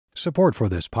Support for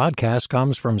this podcast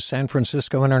comes from San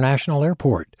Francisco International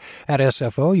Airport. At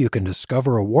SFO, you can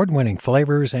discover award-winning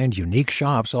flavors and unique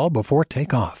shops all before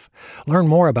takeoff. Learn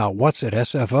more about what's at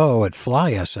SFO at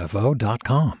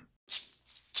flysfo.com.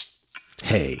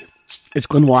 Hey, it's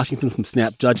Glenn Washington from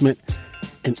Snap Judgment.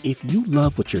 And if you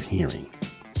love what you're hearing,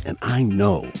 and I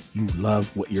know you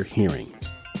love what you're hearing,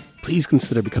 please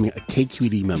consider becoming a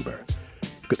KQED member.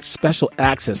 Get special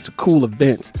access to cool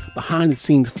events,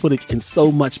 behind-the-scenes footage, and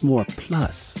so much more.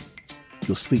 Plus,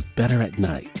 you'll sleep better at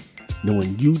night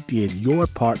knowing you did your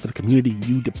part for the community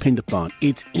you depend upon.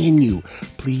 It's in you.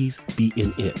 Please be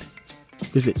in it.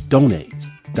 Visit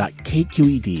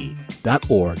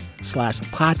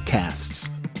donate.kqed.org/podcasts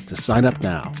to sign up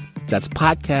now. That's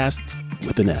podcast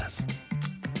with an S.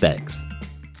 Thanks.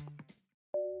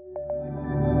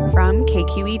 From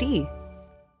KQED.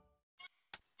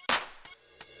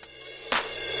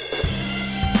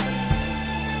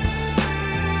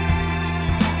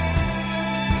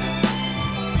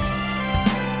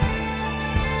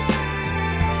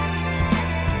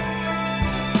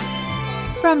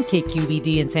 From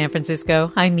KQED in San Francisco,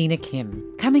 I'm Mina Kim.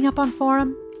 Coming up on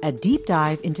Forum, a deep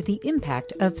dive into the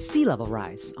impact of sea level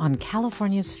rise on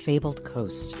California's fabled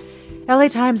coast. LA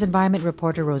Times environment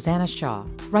reporter Rosanna Xia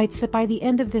writes that by the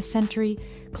end of this century,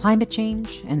 climate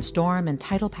change and storm and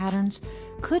tidal patterns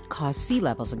could cause sea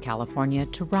levels in California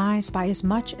to rise by as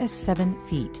much as 7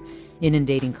 feet,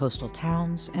 inundating coastal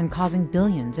towns and causing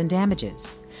billions in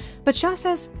damages. But Xia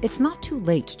says it's not too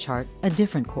late to chart a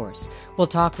different course. We'll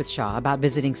talk with Xia about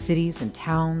visiting cities and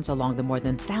towns along the more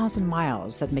than 1,000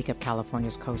 miles that make up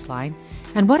California's coastline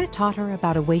and what it taught her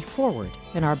about a way forward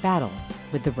in our battle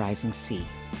with the rising sea.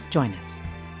 Join us.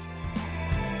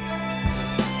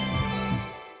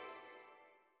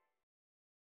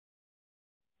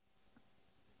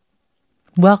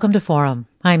 Welcome to Forum.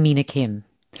 I'm Mina Kim.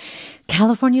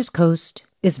 California's coast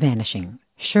is vanishing.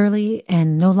 Surely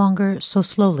and no longer so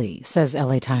slowly, says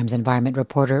LA Times environment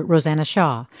reporter Rosanna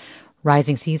Xia.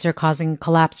 Rising seas are causing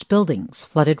collapsed buildings,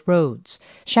 flooded roads,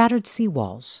 shattered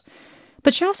seawalls.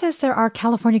 But Xia says there are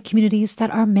California communities that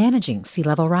are managing sea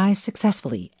level rise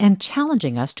successfully and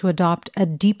challenging us to adopt a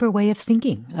deeper way of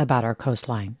thinking about our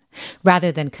coastline.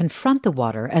 Rather than confront the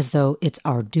water as though it's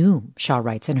our doom, Xia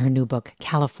writes in her new book,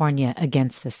 California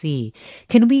Against the Sea,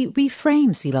 can we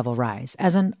reframe sea level rise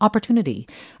as an opportunity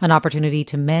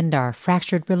to mend our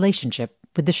fractured relationship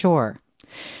with the shore?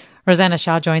 Rosanna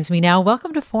Xia joins me now.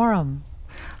 Welcome to Forum.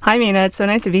 Hi, Mina. It's so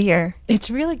nice to be here. It's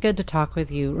really good to talk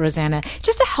with you, Rosanna.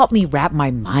 Just to help me wrap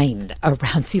my mind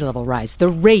around sea level rise, the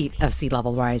rate of sea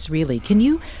level rise, really. Can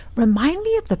you remind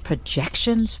me of the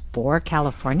projections for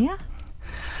California?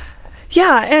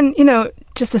 Yeah, and,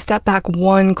 just to step back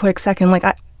one quick second,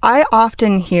 I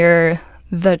often hear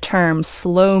the term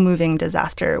slow-moving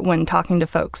disaster when talking to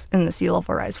folks in the sea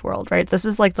level rise world, right? This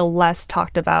is like the less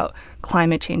talked about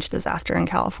climate change disaster in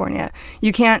California.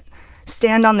 You can't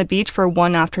stand on the beach for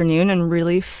one afternoon and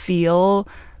really feel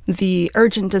the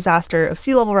urgent disaster of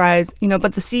sea level rise,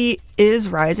 but the sea is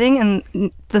rising,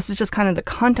 and this is just kind of the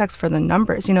context for the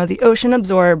numbers. The ocean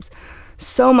absorbs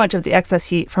so much of the excess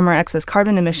heat from our excess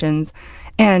carbon emissions.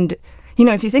 And,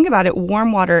 if you think about it,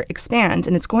 warm water expands,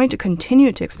 and it's going to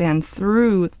continue to expand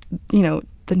through, the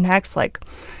next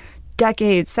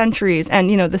decades, centuries. And,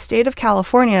 the state of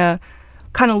California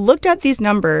kind of looked at these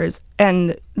numbers,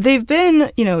 and they've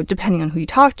been, depending on who you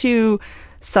talk to,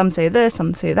 some say this,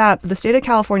 some say that, but the state of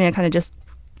California kind of just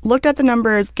looked at the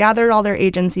numbers, gathered all their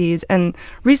agencies, and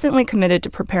recently committed to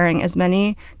preparing as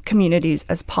many communities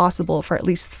as possible for at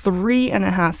least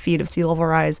 3.5 feet of sea level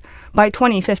rise by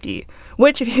 2050,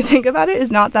 which, if you think about it, is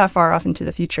not that far off into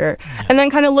the future. And then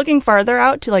kind of looking farther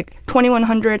out to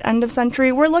 2100 end of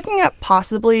century, we're looking at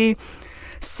possibly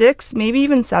 6, maybe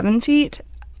even 7 feet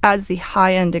as the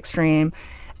high-end extreme.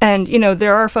 And,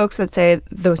 there are folks that say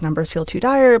those numbers feel too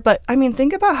dire, but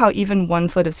think about how even 1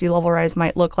 foot of sea level rise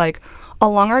might look like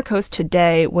along our coast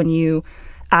today when you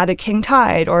add a king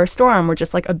tide or a storm or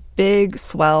just a big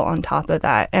swell on top of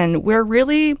that. And we're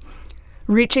really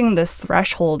reaching this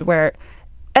threshold where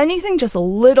anything just a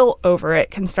little over it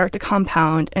can start to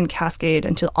compound and cascade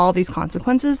into all these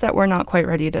consequences that we're not quite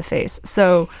ready to face.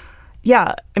 So,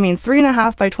 yeah,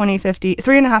 3.5 by 2050,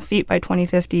 3.5 feet by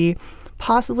 2050,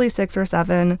 possibly 6 or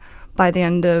 7 by the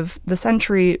end of the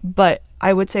century. But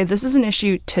I would say this is an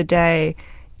issue today,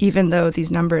 even though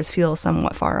these numbers feel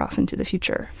somewhat far off into the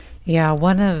future. Yeah,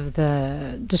 one of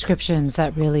the descriptions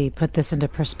that really put this into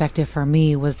perspective for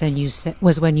me was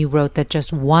when you wrote that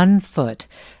just 1 foot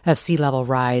of sea level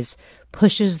rise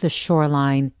pushes the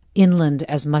shoreline inland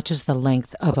as much as the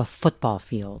length of a football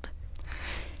field.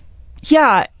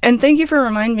 Yeah, and thank you for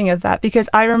reminding me of that, because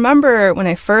I remember when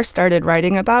I first started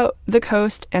writing about the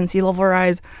coast and sea level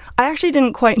rise, I actually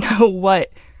didn't quite know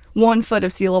what 1 foot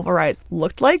of sea level rise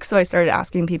looked like. So I started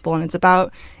asking people, and it's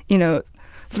about,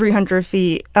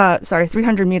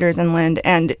 300 meters inland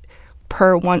and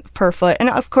per foot. And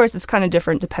of course, it's kind of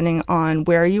different depending on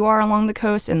where you are along the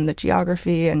coast and the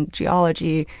geography and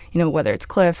geology, whether it's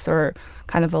cliffs or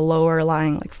kind of a lower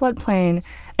lying like floodplain.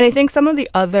 And I think some of the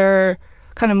other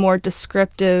kind of more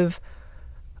descriptive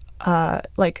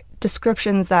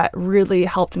descriptions that really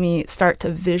helped me start to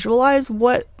visualize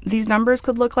what these numbers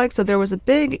could look like. So there was a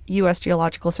big U.S.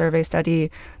 Geological Survey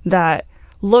study that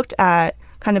looked at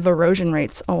kind of erosion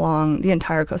rates along the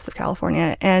entire coast of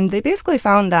California, and they basically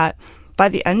found that by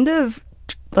the end of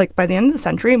the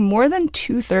century, more than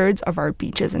 2/3 of our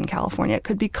beaches in California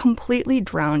could be completely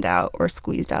drowned out or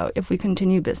squeezed out if we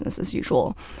continue business as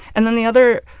usual. And then the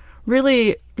other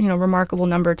really, remarkable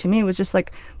number to me was just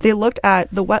they looked at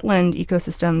the wetland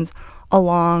ecosystems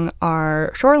along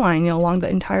our shoreline, along the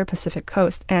entire Pacific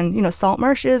coast. And, salt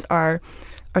marshes are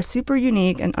a super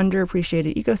unique and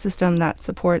underappreciated ecosystem that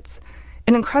supports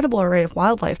an incredible array of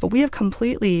wildlife. But we have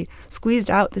completely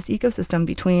squeezed out this ecosystem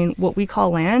between what we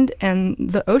call land and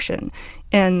the ocean.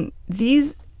 And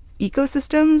these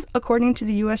ecosystems, according to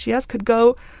the USGS, could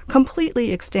go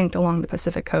completely extinct along the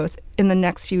Pacific coast in the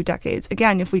next few decades,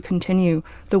 again, if we continue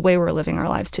the way we're living our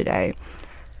lives today.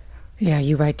 Yeah,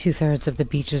 you write 2/3 of the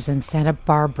beaches in Santa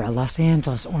Barbara, Los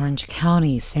Angeles, Orange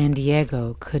County, San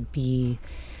Diego could be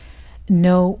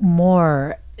no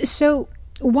more. So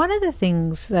one of the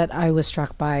things that I was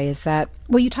struck by is that,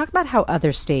 you talk about how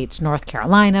other states, North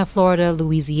Carolina, Florida,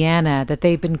 Louisiana, that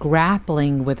they've been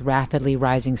grappling with rapidly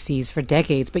rising seas for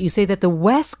decades, but you say that the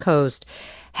West Coast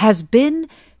has been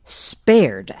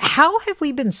spared. How have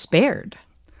we been spared?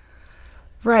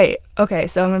 Right. Okay,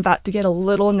 so I'm about to get a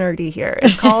little nerdy here.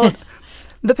 It's called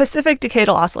the Pacific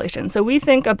Decadal Oscillation. So we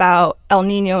think about El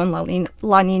Nino and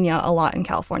La Nina a lot in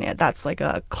California. That's like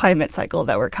a climate cycle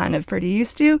that we're kind of pretty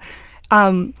used to.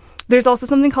 There's also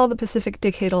something called the Pacific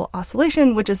Decadal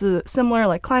Oscillation, which is a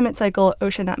similar climate cycle,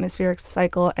 ocean atmospheric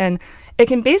cycle, and it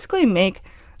can basically make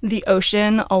the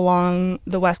ocean along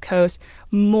the West Coast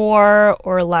more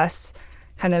or less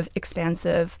kind of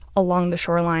expansive along the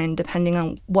shoreline, depending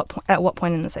on at what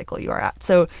point in the cycle you are at.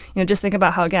 So, just think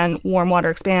about how, again, warm water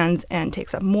expands and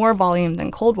takes up more volume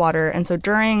than cold water. And so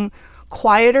during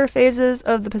quieter phases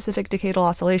of the Pacific Decadal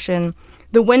Oscillation,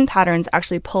 the wind patterns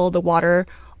actually pull the water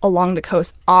along the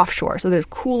coast offshore. So there's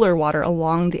cooler water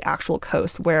along the actual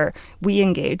coast where we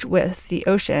engage with the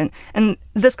ocean. And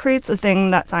this creates a thing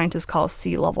that scientists call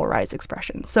sea level rise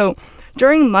expression. So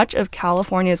during much of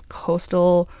California's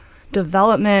coastal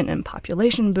development and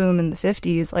population boom in the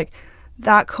 50s,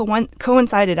 that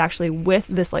coincided actually with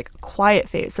this quiet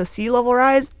phase. So sea level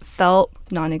rise felt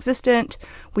non-existent.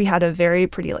 We had a very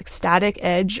pretty static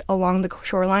edge along the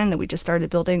shoreline that we just started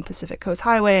building Pacific Coast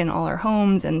Highway and all our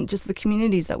homes and just the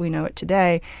communities that we know it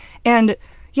today. And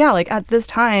yeah, at this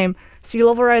time, sea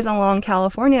level rise along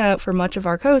California for much of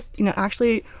our coast,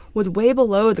 actually was way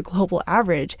below the global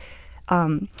average.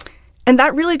 And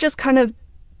that really just kind of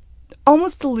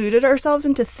almost deluded ourselves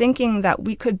into thinking that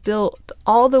we could build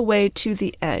all the way to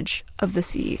the edge of the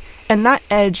sea. And that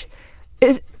edge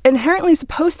is inherently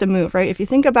supposed to move, right? If you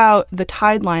think about the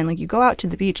tide line, you go out to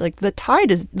the beach, the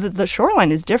tide is, the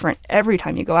shoreline is different every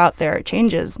time you go out there. It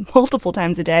changes multiple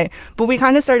times a day. But we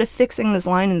kind of started fixing this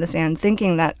line in the sand,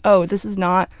 thinking that, this is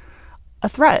not a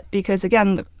threat, because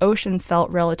again, the ocean felt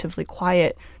relatively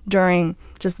quiet during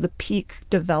just the peak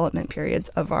development periods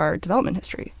of our development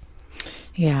history.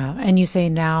 Yeah, and you say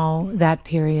now that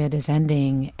period is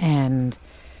ending and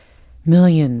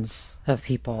millions of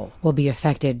people will be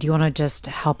affected. Do you want to just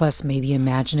help us maybe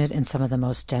imagine it in some of the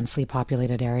most densely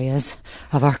populated areas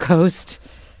of our coast?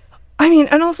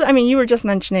 You were just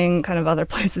mentioning kind of other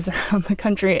places around the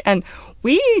country, and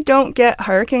we don't get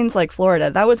hurricanes like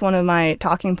Florida. That was one of my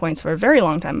talking points for a very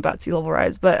long time about sea level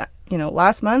rise. But,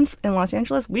 last month in Los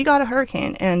Angeles, we got a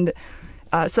hurricane, and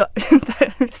so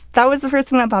that was the first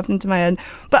thing that popped into my head.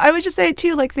 But I would just say,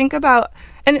 too, think about,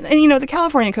 and the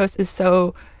California coast is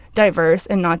so diverse,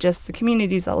 and not just the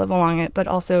communities that live along it, but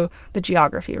also the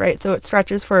geography, right? So it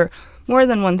stretches for more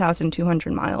than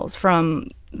 1,200 miles from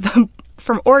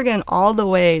Oregon all the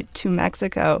way to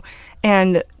Mexico.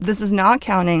 And this is not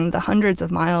counting the hundreds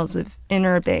of miles of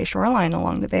inner bay shoreline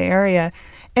along the Bay Area.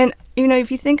 And,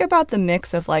 if you think about the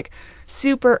mix of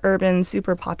super urban,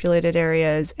 super populated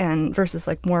areas and versus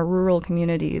more rural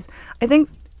communities, I think,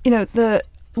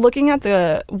 looking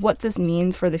at what this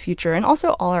means for the future and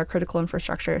also all our critical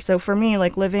infrastructure. So for me,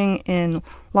 living in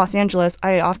Los Angeles,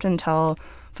 I often tell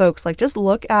folks, like, just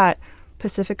look at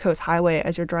Pacific Coast Highway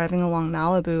as you're driving along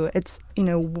Malibu. It's,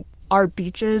 our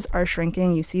beaches are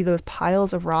shrinking. You see those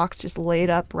piles of rocks just laid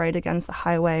up right against the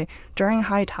highway. During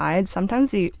high tides,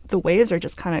 sometimes the waves are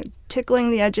just kind of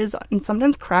tickling the edges and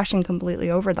sometimes crashing completely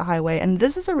over the highway. And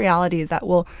this is a reality that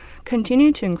will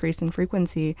continue to increase in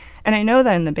frequency. And I know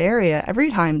that in the Bay Area,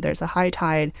 every time there's a high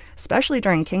tide, especially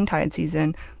during king tide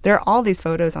season, there are all these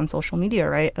photos on social media,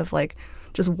 right, of like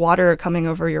just water coming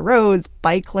over your roads,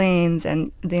 bike lanes,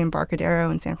 and the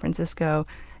Embarcadero in San Francisco.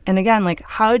 And again, like,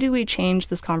 how do we change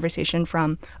this conversation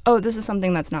from, oh, this is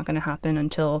something that's not going to happen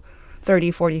until 30,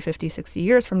 40, 50, 60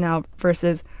 years from now,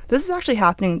 versus this is actually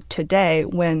happening today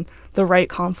when the right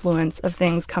confluence of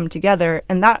things come together.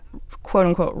 And that, quote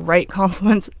unquote, right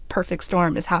confluence, perfect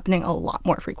storm is happening a lot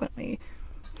more frequently.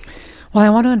 Well,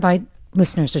 I want to invite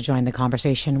listeners to join the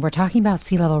conversation. We're talking about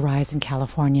sea level rise in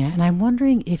California, and I'm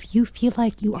wondering if you feel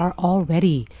like you are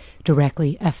already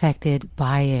directly affected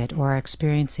by it or are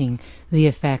experiencing the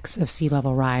effects of sea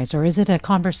level rise, or is it a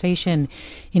conversation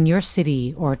in your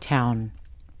city or town?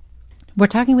 We're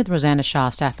talking with Rosanna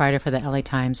Xia, staff writer for the LA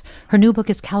Times. Her new book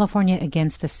is California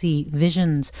Against the Sea,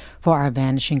 Visions for Our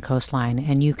Vanishing Coastline,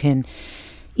 and you can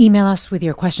email us with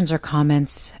your questions or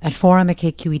comments at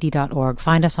forum@kqed.org.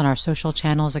 Find us on our social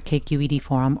channels at KQED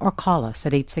Forum, or call us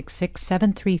at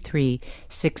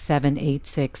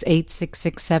 866-733-6786,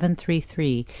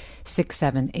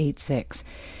 866-733-6786.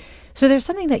 So there's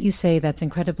something that you say that's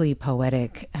incredibly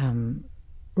poetic,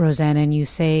 Rosanna, and you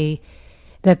say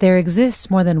that there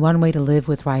exists more than one way to live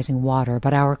with rising water,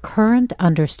 but our current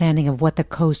understanding of what the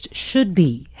coast should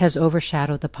be has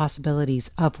overshadowed the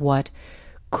possibilities of what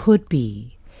could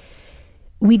be.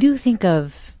 We do think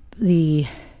of the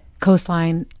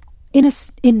coastline in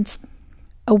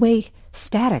a way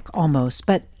static almost,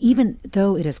 but even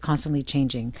though it is constantly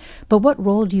changing. But what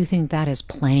role do you think that is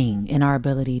playing in our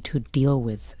ability to deal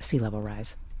with sea level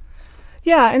rise?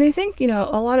 Yeah, and I think,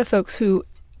 a lot of folks who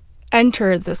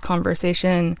enter this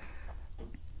conversation,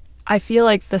 I feel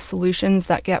like the solutions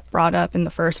that get brought up in the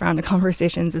first round of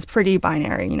conversations is pretty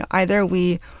binary. Either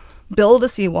we build a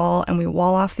seawall and we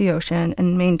wall off the ocean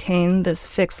and maintain this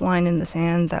fixed line in the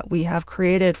sand that we have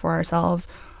created for ourselves,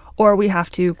 or we have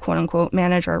to, quote unquote,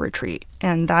 manage our retreat.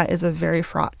 And that is a very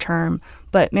fraught term.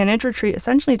 But manage retreat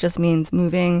essentially just means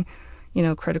moving,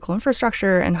 critical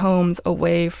infrastructure and homes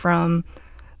away from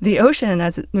the ocean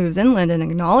as it moves inland, and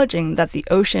acknowledging that the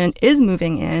ocean is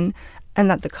moving in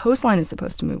and that the coastline is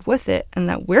supposed to move with it and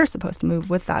that we're supposed to move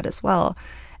with that as well.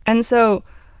 And so,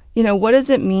 what does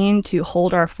it mean to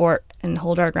hold our fort and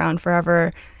hold our ground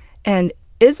forever? And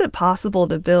is it possible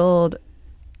to build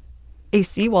a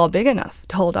seawall big enough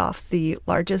to hold off the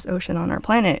largest ocean on our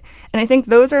planet? And I think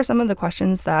those are some of the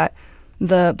questions that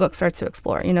the book starts to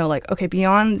explore. Okay,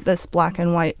 beyond this black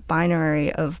and white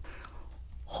binary of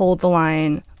hold the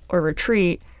line or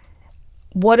retreat,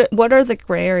 what are the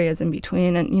gray areas in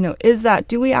between? And,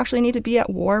 do we actually need to be at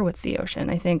war with the ocean?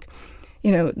 I think,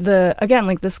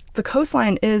 the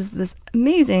coastline is this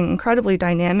amazing, incredibly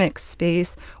dynamic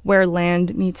space where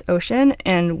land meets ocean.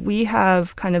 And we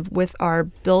have kind of, with our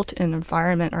built-in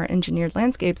environment, our engineered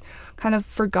landscapes, kind of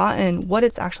forgotten what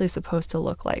it's actually supposed to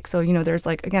look like. So, there's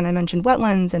again, I mentioned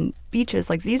wetlands and beaches.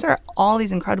 These are all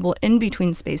these incredible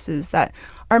in-between spaces that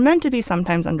are meant to be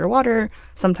sometimes underwater,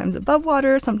 sometimes above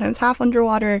water, sometimes half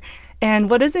underwater.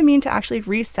 And what does it mean to actually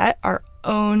reset our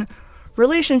own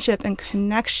relationship and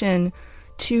connection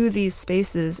to these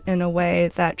spaces in a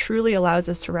way that truly allows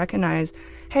us to recognize,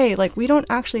 hey, we don't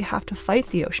actually have to fight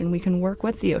the ocean. We can work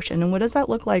with the ocean. And what does that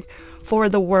look like for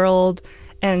the world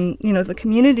and, the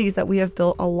communities that we have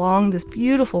built along this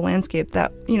beautiful landscape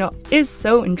that, is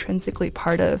so intrinsically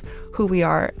part of who we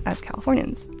are as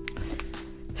Californians?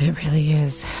 It really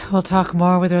is. We'll talk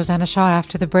more with Rosanna Xia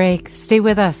after the break. Stay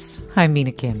with us. I'm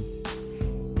Mina Kim.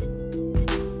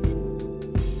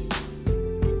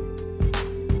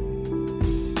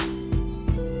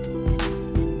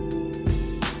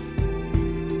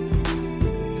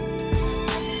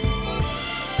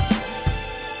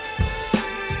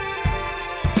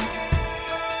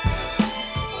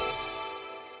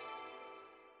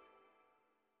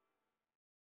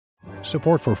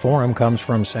 Support for Forum comes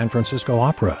from San Francisco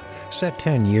Opera. Set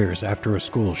 10 years after a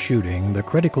school shooting, the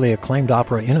critically acclaimed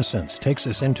opera Innocence takes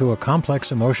us into a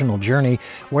complex emotional journey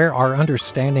where our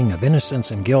understanding of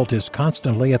innocence and guilt is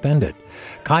constantly upended.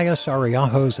 Kaya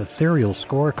Sariaho's ethereal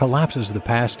score collapses the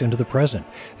past into the present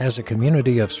as a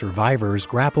community of survivors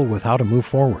grapple with how to move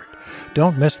forward.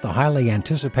 Don't miss the highly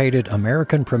anticipated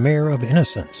American premiere of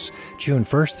Innocence, June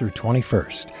 1st through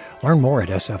 21st. Learn more at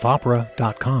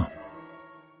sfopera.com.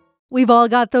 We've all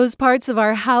got those parts of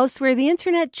our house where the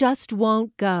internet just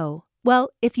won't go. Well,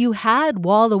 if you had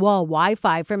wall-to-wall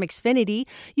Wi-Fi from Xfinity,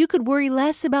 you could worry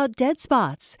less about dead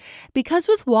spots. Because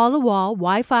with wall-to-wall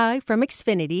Wi-Fi from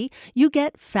Xfinity, you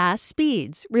get fast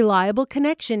speeds, reliable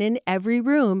connection in every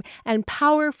room, and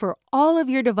power for all of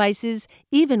your devices,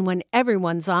 even when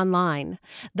everyone's online.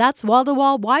 That's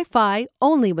wall-to-wall Wi-Fi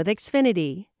only with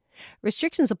Xfinity.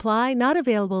 Restrictions apply, not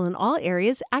available in all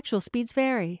areas. Actual speeds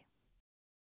vary.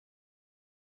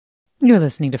 You're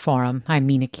listening to Forum. I'm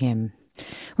Mina Kim.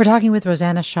 We're talking with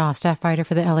Rosanna Xia, staff writer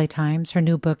for the LA Times. Her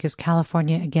new book is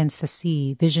California Against the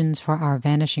Sea, Visions for Our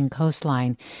Vanishing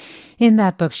Coastline. In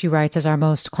that book, she writes, as our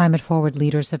most climate-forward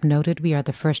leaders have noted, we are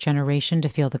the first generation to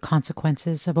feel the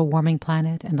consequences of a warming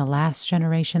planet and the last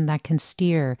generation that can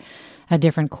steer a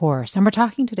different course. And we're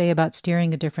talking today about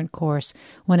steering a different course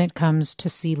when it comes to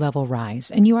sea level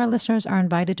rise. And you, our listeners, are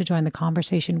invited to join the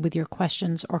conversation with your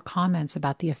questions or comments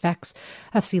about the effects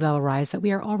of sea level rise that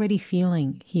we are already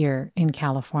feeling here in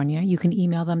California. You can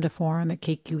email them to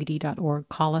forum@kqed.org.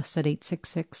 Call us at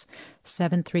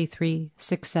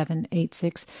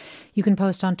 866-733-6786. You can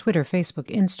post on Twitter, Facebook,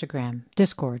 Instagram,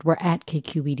 Discord. We're at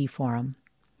KQED Forum.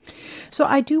 So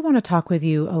I do want to talk with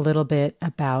you a little bit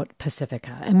about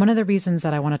Pacifica. And one of the reasons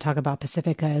that I want to talk about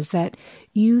Pacifica is that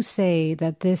you say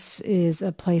that this is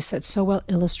a place that so well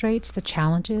illustrates the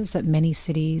challenges that many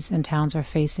cities and towns are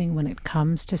facing when it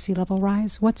comes to sea level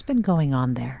rise. What's been going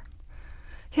on there?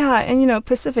 Yeah, and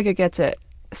Pacifica gets it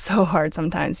so hard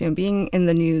sometimes, being in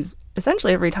the news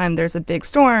essentially every time there's a big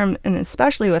storm, and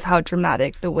especially with how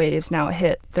dramatic the waves now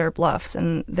hit their bluffs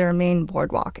and their main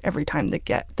boardwalk every time the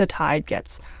tide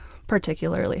gets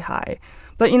particularly high.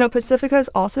 But, Pacifica is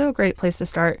also a great place to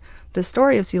start the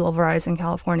story of sea level rise in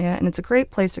California, and it's a great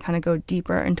place to kind of go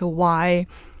deeper into why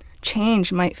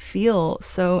change might feel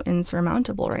so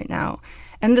insurmountable right now.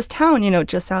 And this town,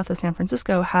 just south of San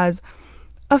Francisco, has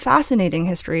a fascinating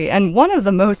history and one of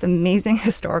the most amazing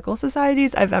historical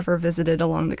societies I've ever visited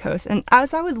along the coast. And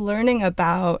as I was learning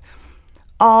about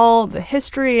all the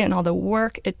history and all the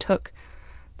work it took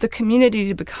the community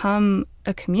to become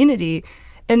a community,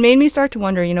 it made me start to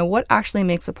wonder, what actually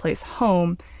makes a place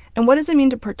home, and what does it mean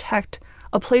to protect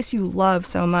a place you love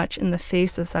so much in the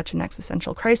face of such an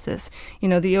existential crisis?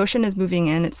 The ocean is moving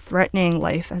in, it's threatening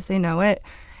life as they know it.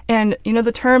 And,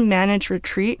 the term managed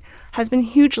retreat has been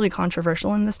hugely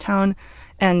controversial in this town.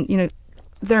 And,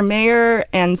 their mayor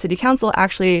and city council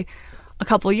actually a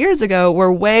couple of years ago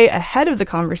were way ahead of the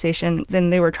conversation. Then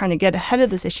they were trying to get ahead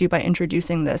of this issue by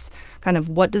introducing this kind of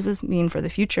what does this mean for the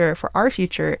future, for our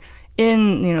future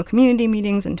in, community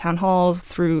meetings and town halls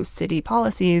through city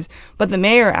policies. But the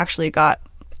mayor actually got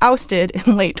ousted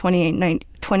in late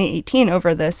 2018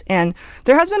 over this. And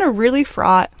there has been a really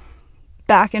fraught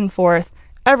back and forth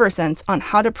ever since on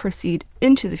how to proceed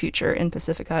into the future in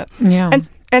Pacifica. Yeah.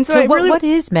 And so what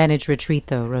is managed retreat,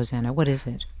 though, Rosanna? What is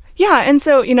it? Yeah. And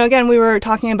so, again, we were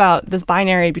talking about this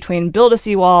binary between build a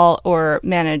seawall or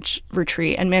manage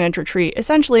retreat. And manage retreat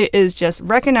essentially is just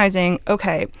recognizing,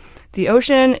 okay, the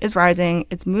ocean is rising,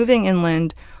 it's moving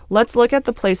inland. Let's look at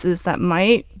the places that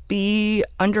might be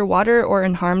underwater or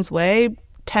in harm's way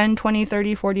 10, 20,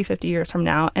 30, 40, 50 years from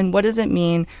now. And what does it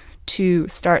mean to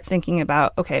start thinking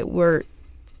about, okay, we're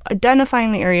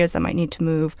identifying the areas that might need to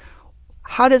move.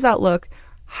 How does that look?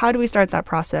 How do we start that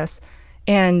process?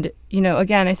 And,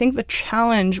 again, I think the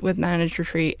challenge with managed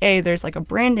retreat, there's like a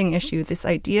branding issue. This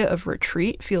idea of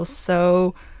retreat feels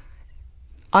so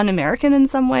un-American in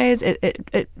some ways.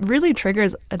 It really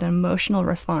triggers an emotional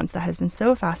response that has been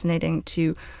so fascinating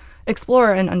to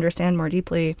explore and understand more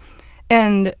deeply.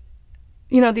 And,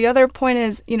 the other point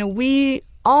is, we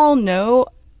all know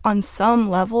on some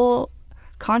level,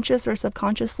 conscious or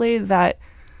subconsciously, that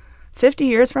 50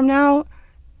 years from now,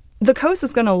 the coast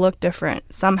is going to look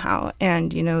different somehow.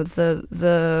 And,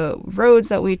 the roads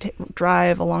that we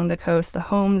drive along the coast, the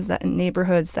homes and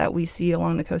neighborhoods that we see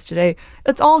along the coast today,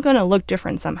 it's all going to look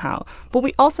different somehow. But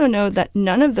we also know that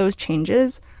none of those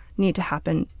changes need to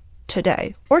happen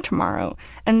today or tomorrow.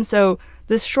 And so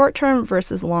this short-term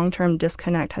versus long-term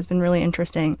disconnect has been really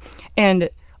interesting.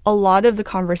 And a lot of the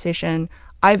conversation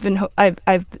I've been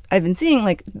seeing,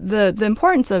 like the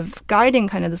importance of guiding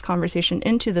kind of this conversation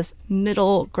into this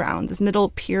middle ground, this middle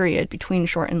period between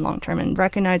short and long term, and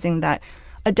recognizing that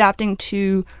adapting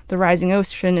to the rising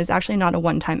ocean is actually not a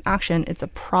one-time action. It's a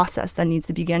process that needs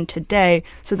to begin today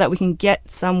so that we can get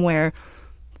somewhere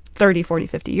 30, 40,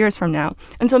 50 years from now.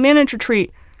 And so managed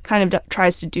retreat kind of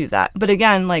tries to do that. But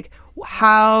again, like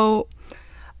how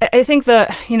I think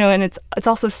and it's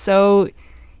also so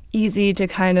easy to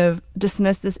kind of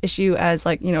dismiss this issue as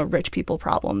like, rich people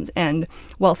problems and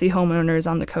wealthy homeowners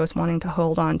on the coast wanting to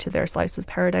hold on to their slice of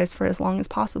paradise for as long as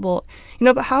possible.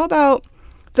 But how about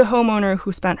the homeowner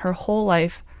who spent her whole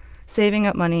life saving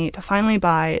up money to finally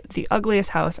buy the ugliest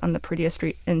house on the prettiest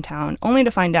street in town, only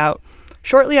to find out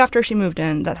shortly after she moved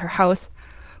in that her house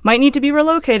might need to be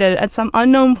relocated at some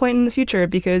unknown point in the future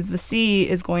because the sea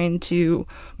is going to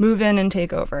move in and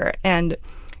take over. And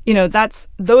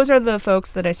those are the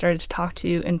folks that I started to talk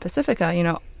to in Pacifica,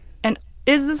 and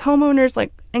is this homeowner's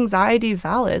like anxiety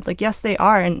valid? Like, yes, they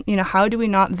are. And, how do we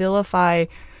not vilify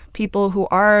people who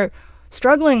are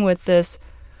struggling with this,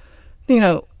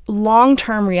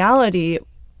 long-term reality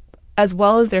as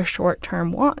well as their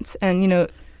short-term wants? And,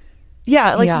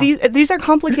 these are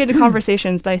complicated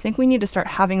conversations, but I think we need to start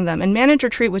having them. And managed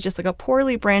retreat was just like a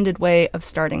poorly branded way of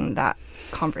starting that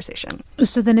conversation.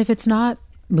 So then if it's not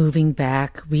moving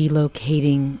back,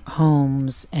 relocating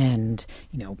homes and,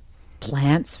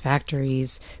 plants,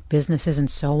 factories, businesses, and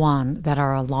so on that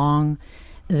are along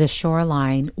the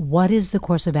shoreline, what is the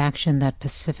course of action that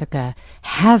Pacifica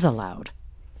has allowed?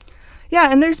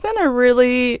 Yeah, and there's been a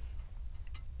really,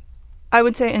 I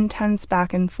would say, intense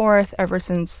back and forth ever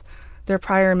since their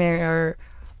prior mayor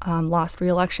lost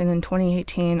re-election in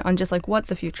 2018 on just like what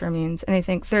the future means. And I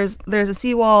think there's a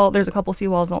seawall, there's a couple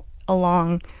seawalls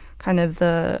along kind of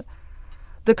the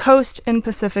coast in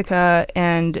Pacifica,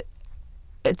 and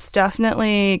it's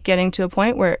definitely getting to a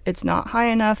point where it's not high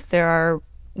enough. There are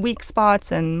weak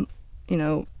spots and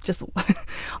just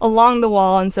along the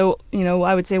wall. And so,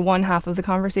 I would say one half of the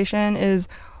conversation is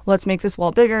let's make this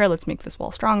wall bigger, let's make this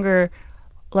wall stronger,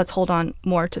 let's hold on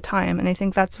more to time. And I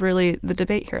think that's really the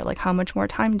debate here, like how much more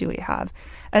time do we have?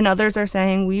 And others are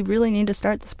saying we really need to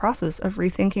start this process of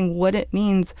rethinking what it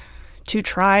means to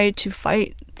try to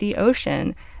fight the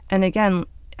ocean. And again,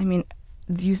 I mean,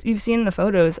 you've seen the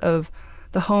photos of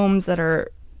the homes that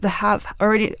have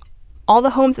already, all the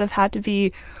homes that have had to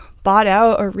be bought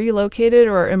out or relocated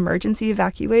or emergency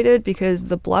evacuated because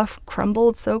the bluff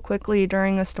crumbled so quickly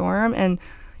during a storm. And,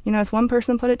 as one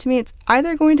person put it to me, it's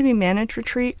either going to be managed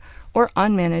retreat or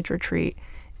unmanaged retreat.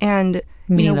 And,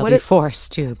 meaning they'll be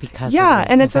forced to because yeah,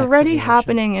 and it's already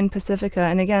happening in Pacifica.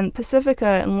 And again, Pacifica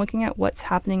and looking at what's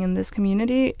happening in this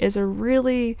community is a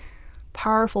really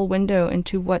powerful window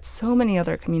into what so many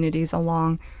other communities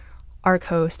along our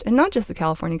coast, and not just the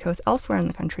California coast, elsewhere in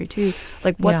the country too,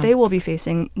 like what they will be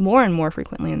facing more and more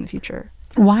frequently in the future.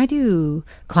 Why do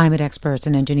climate experts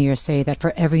and engineers say that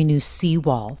for every new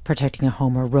seawall protecting a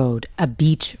home or road, a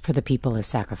beach for the people is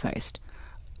sacrificed?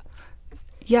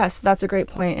 Yes, that's a great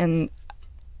point. And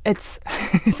it's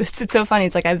so funny.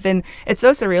 It's like it's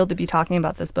so surreal to be talking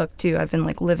about this book too. I've been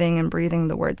like living and breathing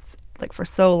the words like for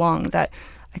so long that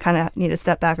I kind of need to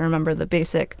step back and remember the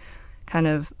basic kind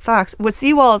of facts. With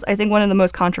seawalls, I think one of the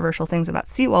most controversial things about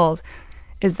seawalls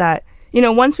is that,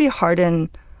 once we harden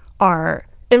our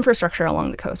infrastructure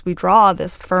along the coast, we draw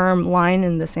this firm line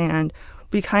in the sand,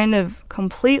 we kind of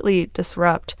completely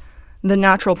disrupt the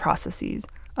natural processes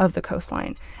of the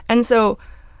coastline. And so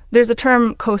there's a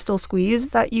term coastal squeeze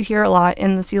that you hear a lot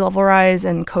in the sea level rise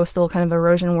and coastal kind of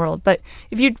erosion world. But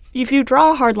if you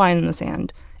draw a hard line in the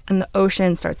sand and the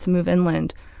ocean starts to move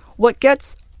inland, what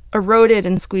gets eroded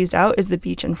and squeezed out is the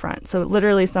beach in front. So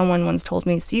literally someone once told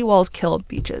me seawalls kill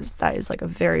beaches. That is like a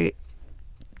very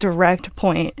direct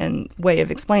point and way of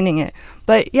explaining it.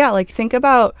 But yeah, like think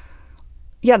about,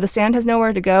 the sand has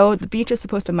nowhere to go. The beach is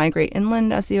supposed to migrate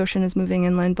inland as the ocean is moving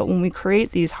inland. But when we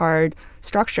create these hard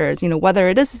structures, whether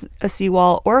it is a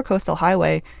seawall or a coastal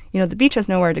highway, the beach has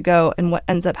nowhere to go. And what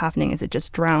ends up happening is it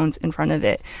just drowns in front of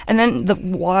it. And then the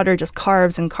water just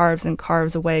carves and carves and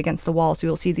carves away against the wall. So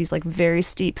you'll see these like very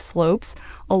steep slopes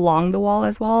along the wall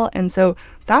as well. And so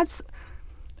that's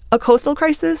a coastal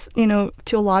crisis, to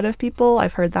a lot of people.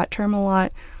 I've heard that term a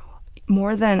lot.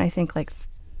 More than, I think, like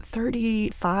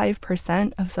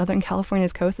 35% of Southern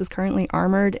California's coast is currently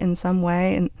armored in some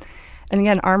way. And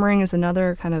again, armoring is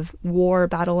another kind of war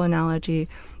battle analogy.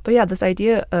 But yeah, this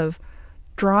idea of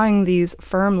drawing these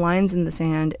firm lines in the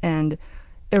sand and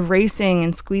erasing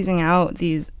and squeezing out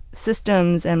these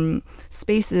systems and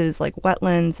spaces like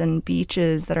wetlands and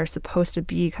beaches that are supposed to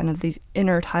be kind of these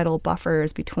intertidal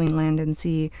buffers between land and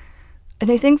sea. And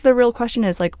I think the real question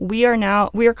is like we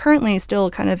are currently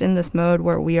still kind of in this mode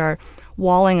where we are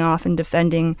walling off and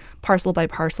defending parcel by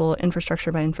parcel,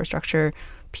 infrastructure by infrastructure,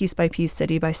 piece by piece,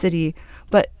 city by city.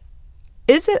 But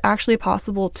is it actually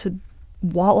possible to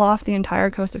wall off the entire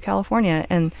coast of California?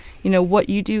 And, what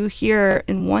you do here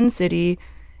in one city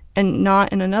and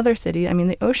not in another city, I mean,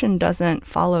 the ocean doesn't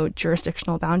follow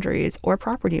jurisdictional boundaries or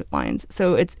property lines.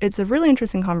 So it's a really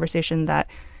interesting conversation that,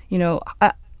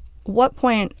 what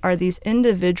point are these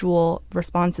individual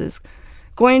responses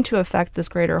going to affect this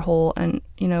greater whole? And,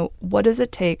 what does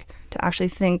it take to actually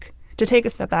to take a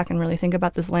step back and really think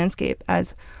about this landscape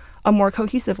as a more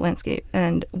cohesive landscape?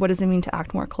 And what does it mean to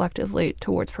act more collectively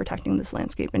towards protecting this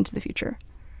landscape into the future?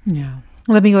 Yeah.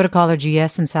 Let me go to caller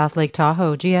GS in South Lake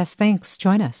Tahoe. GS, thanks.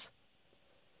 Join us.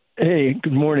 Hey,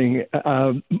 good morning.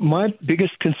 My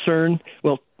biggest concern,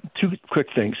 well, two quick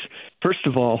things. First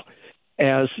of all,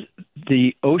 as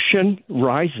the ocean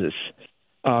rises,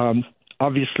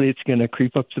 obviously it's going to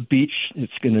creep up the beach.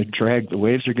 It's going to the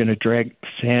waves are going to drag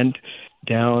sand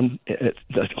down.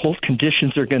 The whole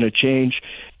conditions are going to change.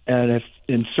 And if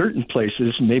in certain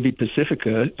places, maybe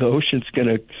Pacifica, the ocean's going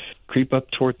to creep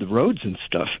up toward the roads and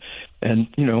stuff. And,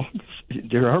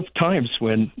 there are times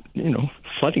when,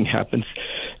 flooding happens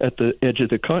at the edge of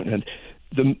the continent.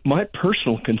 My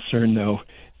personal concern, though,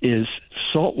 is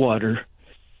salt water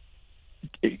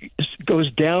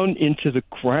goes down into the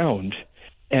ground,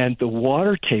 and the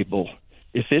water table,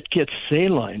 if it gets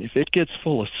saline, if it gets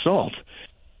full of salt,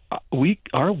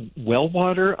 our well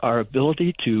water, our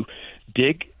ability to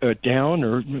dig down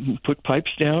or put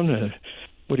pipes down,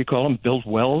 build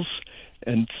wells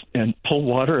and pull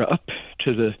water up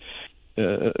to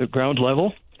the ground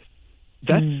level,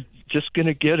 that's just going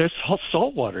to get us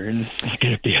salt water, and it's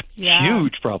going to be a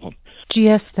huge problem.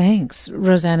 GS, thanks.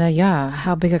 Rosanna,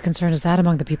 how big a concern is that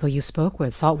among the people you spoke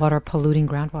with, saltwater polluting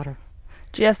groundwater?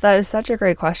 GS, that is such a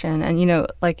great question. And,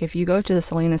 if you go to the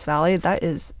Salinas Valley, that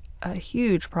is a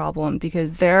huge problem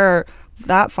because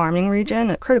that farming region,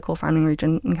 a critical farming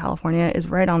region in California, is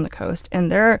right on the coast,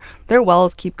 and their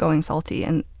wells keep going salty.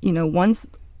 And once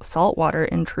salt water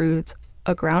intrudes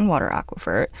a groundwater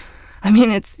aquifer,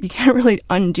 you can't really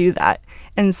undo that.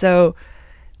 And so,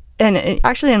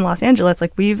 actually in Los Angeles,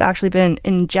 we've actually been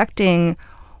injecting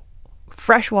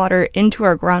fresh water into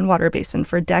our groundwater basin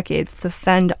for decades to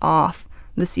fend off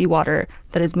the seawater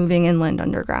that is moving inland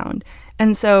underground.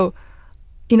 And so,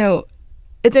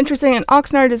 it's interesting, and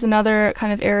Oxnard is another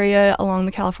kind of area along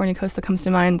the California coast that comes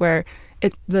to mind where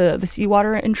the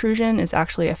seawater intrusion is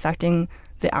actually affecting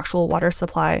the actual water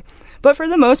supply. But for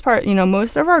the most part,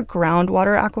 most of our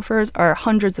groundwater aquifers are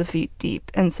hundreds of feet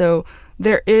deep. And so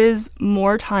there is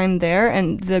more time there,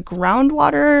 and the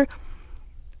groundwater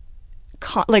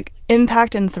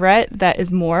impact and threat that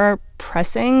is more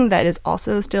pressing, that is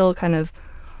also still kind of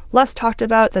less talked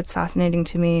about, that's fascinating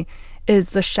to me,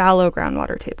 is the shallow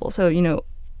groundwater table. So,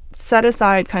 set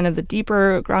aside kind of the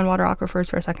deeper groundwater aquifers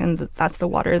for a second. That's the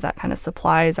water that kind of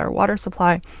supplies our water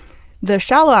supply. The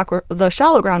shallow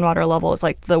groundwater level is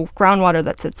like the groundwater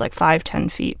that sits 5-10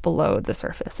 feet below the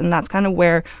surface. And that's kind of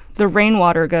where the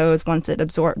rainwater goes once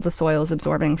the soil is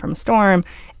absorbing from a storm.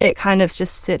 It kind of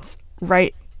just sits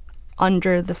right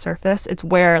under the surface. It's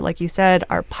where, like you said,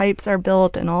 our pipes are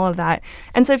built and all of that.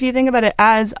 And so if you think about it,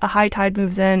 as a high tide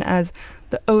moves in, as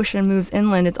the ocean moves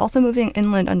inland, it's also moving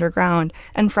inland underground,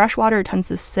 and fresh water tends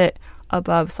to sit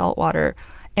above salt water,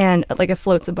 and it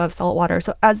floats above salt water.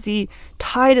 So as the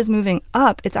tide is moving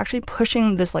up, it's actually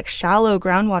pushing this shallow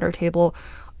groundwater table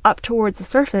up towards the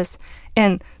surface,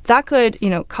 and that could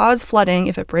cause flooding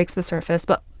if it breaks the surface.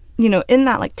 But in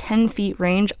that 10 feet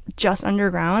range just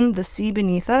underground, the sea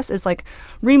beneath us is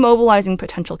remobilizing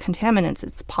potential contaminants.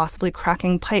 It's possibly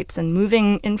cracking pipes and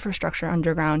moving infrastructure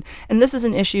underground. And this is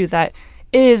an issue that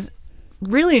is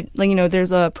really,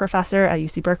 there's a professor at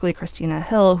UC Berkeley, Christina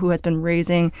Hill, who has been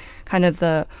raising kind of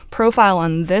the profile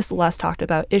on this less talked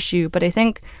about issue. But I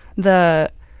think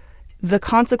the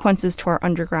consequences to our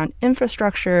underground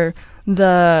infrastructure,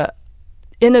 the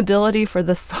inability for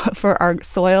our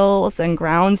soils and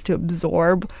grounds to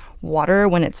absorb water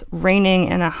when it's raining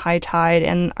and a high tide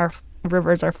and our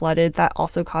rivers are flooded, that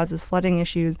also causes flooding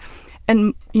issues.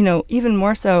 And, even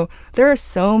more so, there are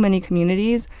so many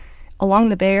communities along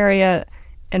the Bay Area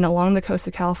and along the coast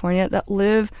of California that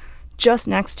live just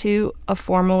next to a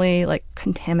formerly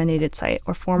contaminated site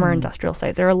or former industrial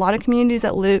site. There are a lot of communities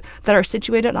that are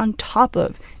situated on top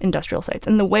of industrial sites.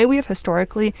 And the way we have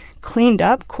historically cleaned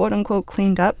up, quote unquote,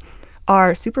 cleaned up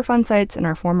our Superfund sites and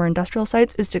our former industrial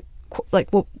sites is to,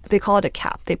 they call it a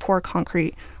cap. They pour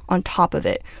concrete on top of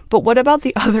it. But what about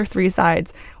the other three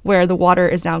sides where the water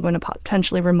is now going to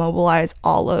potentially remobilize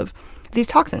all of these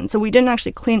toxins? So we didn't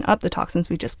actually clean up the toxins,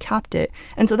 we just capped it.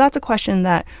 And so that's a question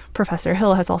that Professor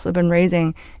Hill has also been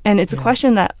raising. And it's a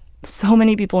question that so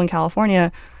many people in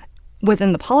California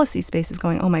within the policy space is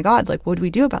going, oh my God, what do we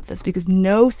do about this? Because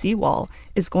no seawall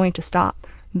is going to stop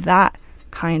that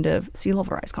kind of sea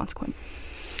level rise consequence.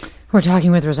 We're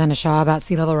talking with Rosanna Xia about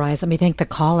sea level rise. Let me thank the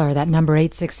caller. That number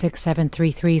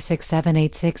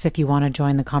 866-733-6786 if you want to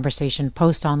join the conversation.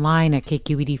 Post online at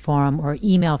KQED Forum or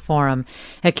email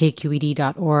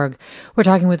forum@kqed.org. We're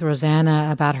talking with Rosanna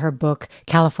about her book,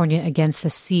 California Against the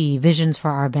Sea, Visions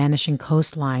for Our Vanishing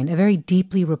Coastline, a very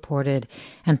deeply reported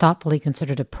and thoughtfully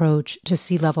considered approach to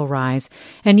sea level rise.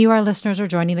 And you, our listeners, are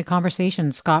joining the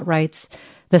conversation. Scott writes,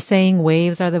 the saying,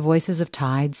 waves are the voices of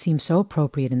tides, seems so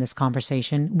appropriate in this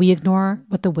conversation. We ignore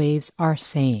what the waves are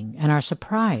saying and are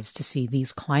surprised to see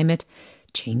these climate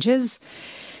changes.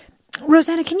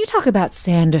 Rosanna, can you talk about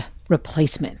sand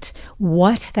replacement,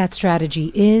 what that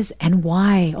strategy is and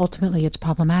why ultimately it's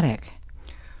problematic?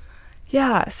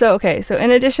 Yeah, so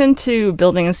in addition to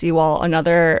building a seawall,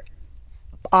 another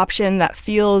option that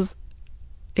feels,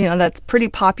 that's pretty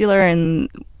popular in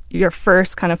your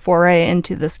first kind of foray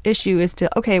into this issue is to,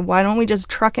 why don't we just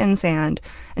truck in sand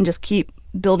and just keep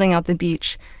building out the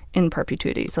beach in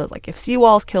perpetuity? So like if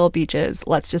seawalls kill beaches,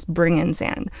 let's just bring in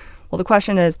sand. Well, the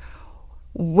question is,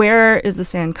 where is the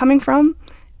sand coming from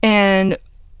and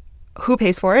who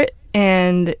pays for it?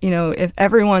 And, if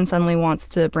everyone suddenly wants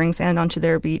to bring sand onto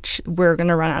their beach, we're going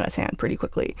to run out of sand pretty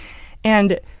quickly.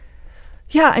 And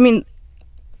yeah,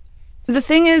 the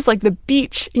thing is, like the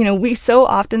beach, we so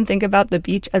often think about the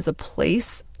beach as a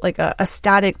place, like a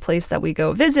static place that we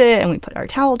go visit and we put our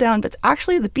towel down. But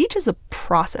actually, the beach is a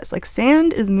process. Like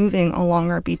sand is moving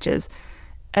along our beaches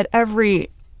at every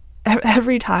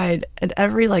tide, at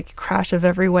every like crash of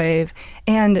every wave.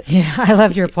 And yeah, I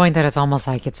loved your point that it's almost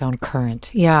like its own current.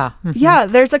 Yeah. Mm-hmm. Yeah,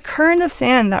 there's a current of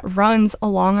sand that runs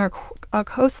along our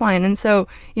coastline. And so,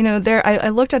 I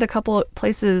looked at a couple of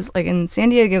places like in San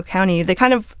Diego County. They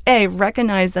kind of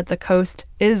recognize that the coast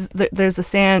is there's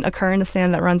a current of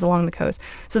sand that runs along the coast.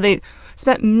 So they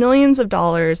spent millions of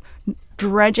dollars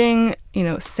dredging,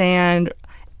 sand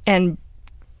and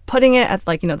putting it at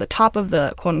the top of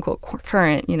the quote unquote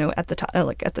current, at the top,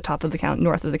 at the top of the county,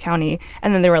 north of the county.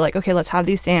 And then they were like, okay, let's have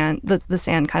the sand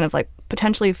kind of like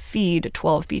potentially feed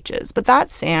 12 beaches. But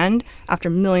that sand, after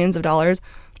millions of dollars,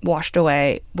 washed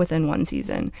away within one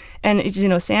season. And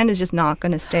sand is just not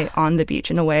going to stay on the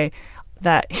beach in a way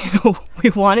that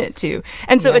we want it to.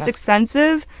 And so it's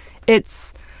expensive.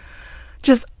 It's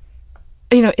just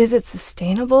is it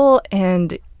sustainable?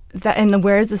 And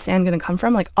where is the sand going to come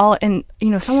from?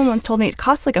 Someone once told me it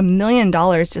costs like $1 million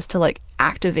just to like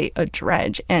activate a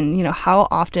dredge. And how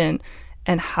often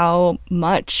and how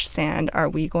much sand are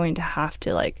we going to have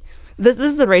to like? This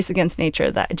is a race against nature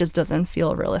that just doesn't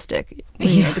feel realistic,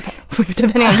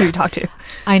 depending on who you talk to.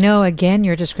 I know, again,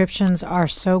 your descriptions are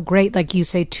so great. Like you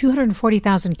say,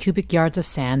 240,000 cubic yards of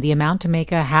sand, the amount to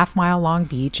make a half-mile-long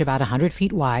beach, about 100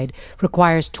 feet wide,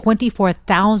 requires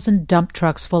 24,000 dump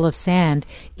trucks full of sand,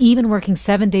 even working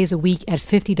 7 days a week at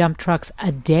 50 dump trucks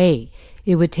a day.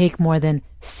 It would take more than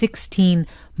 16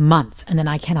 months. And then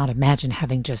I cannot imagine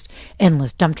having just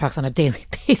endless dump trucks on a daily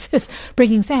basis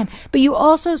bringing sand. But you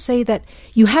also say that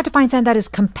you have to find sand that is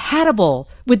compatible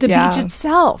with the beach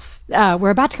itself.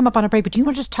 We're about to come up on a break, but do you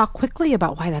want to just talk quickly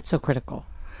about why that's so critical?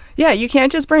 Yeah, you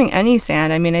can't just bring any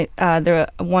sand. There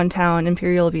one town,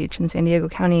 Imperial Beach in San Diego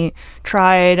County,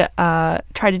 tried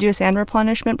to do a sand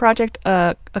replenishment project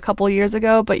a couple of years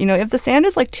ago. But if the sand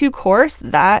is like too coarse,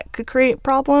 that could create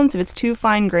problems. If it's too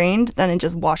fine grained, then it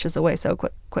just washes away so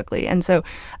quickly. And so,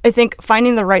 I think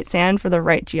finding the right sand for the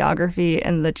right geography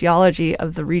and the geology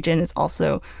of the region is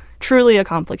also truly a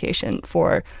complication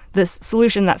for this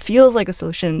solution that feels like a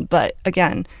solution, but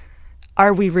again,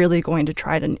 are we really going to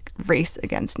try to race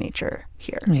against nature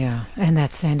here? Yeah. And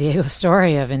that San Diego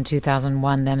story of in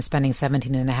 2001, them spending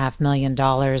 $17.5 million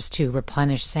to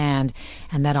replenish sand,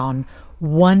 and that on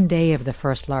one day of the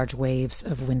first large waves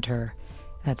of winter,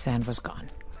 that sand was gone.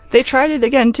 They tried it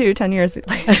again, too, 10 years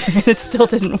later. It still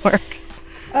didn't work.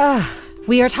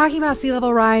 We are talking about sea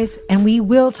level rise, and we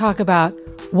will talk about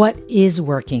what is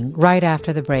working right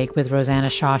after the break with Rosanna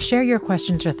Xia. Share your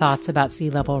questions or thoughts about sea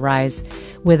level rise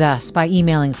with us by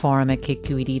emailing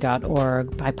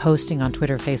forum@kqed.org, by posting on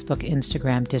Twitter, Facebook,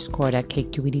 Instagram, Discord at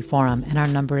KQED Forum, and our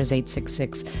number is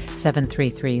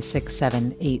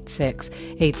 866-733-6786,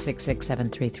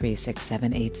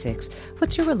 866-733-6786.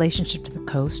 What's your relationship to the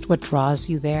coast? What draws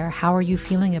you there? How are you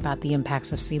feeling about the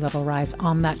impacts of sea level rise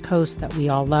on that coast that we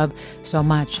all love so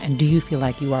much? And do you feel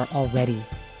like you are already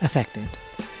affected?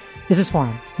 This is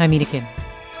Forum. I'm Mina Kim.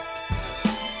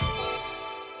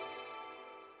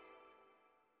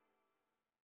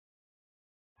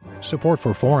 Support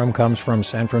for Forum comes from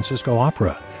San Francisco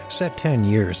Opera. Set 10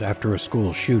 years after a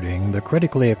school shooting, the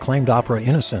critically acclaimed opera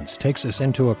Innocence takes us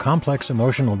into a complex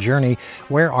emotional journey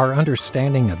where our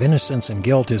understanding of innocence and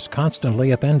guilt is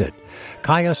constantly upended.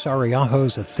 Kaya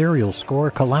Sariaho's ethereal score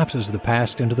collapses the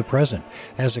past into the present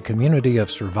as a community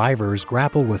of survivors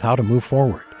grapple with how to move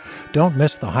forward. Don't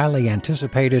miss the highly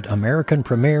anticipated American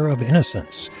premiere of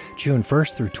Innocence, June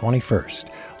 1st through 21st.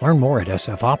 Learn more at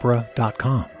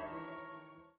sfopera.com.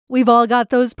 We've all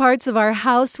got those parts of our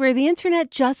house where the internet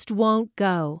just won't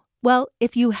go. Well,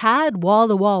 if you had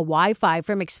wall-to-wall Wi-Fi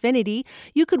from Xfinity,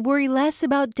 you could worry less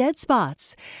about dead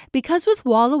spots. Because with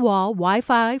wall-to-wall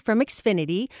Wi-Fi from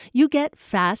Xfinity, you get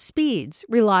fast speeds,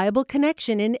 reliable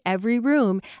connection in every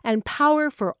room, and power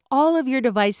for all of your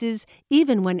devices,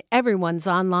 even when everyone's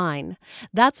online.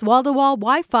 That's wall-to-wall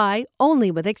Wi-Fi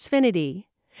only with Xfinity.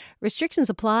 Restrictions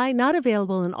apply, not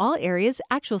available in all areas.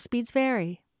 Actual speeds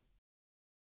vary.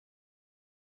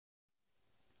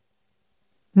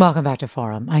 Welcome back to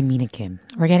Forum. I'm Mina Kim.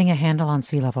 We're getting a handle on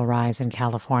sea level rise in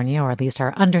California, or at least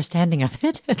our understanding of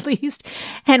it, at least.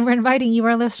 And we're inviting you,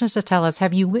 our listeners, to tell us,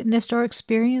 have you witnessed or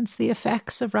experienced the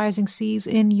effects of rising seas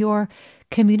in your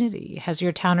community? Has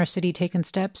your town or city taken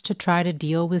steps to try to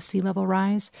deal with sea level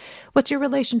rise? What's your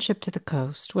relationship to the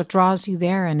coast? What draws you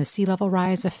there? And is sea level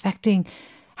rise affecting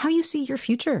how you see your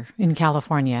future in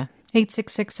California?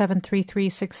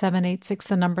 866-733-6786,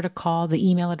 the number to call, the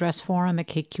email address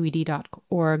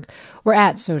forum@kqed.org. We're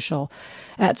at social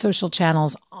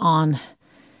channels on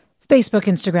Facebook,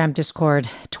 Instagram, Discord,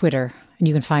 Twitter, and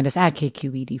you can find us at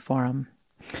KQED Forum.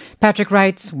 Patrick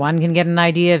writes, one can get an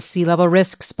idea of sea level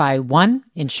risks by 1,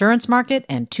 insurance market,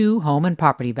 and 2, home and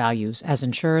property values. As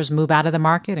insurers move out of the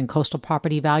market and coastal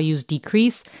property values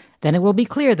decrease, then it will be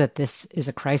clear that this is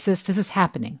a crisis. This is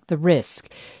happening. The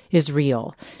risk is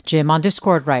real. Jim on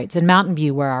Discord writes, in Mountain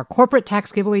View, where our corporate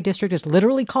tax giveaway district is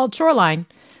literally called Shoreline,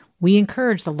 we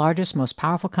encourage the largest, most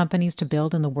powerful companies to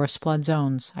build in the worst flood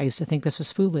zones. I used to think this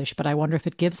was foolish, but I wonder if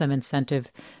it gives them incentive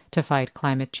to fight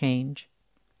climate change.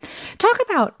 Talk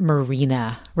about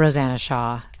Marina, Rosanna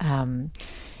Xia.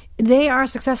 They are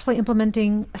successfully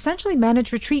implementing essentially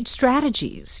managed retreat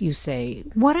strategies, you say.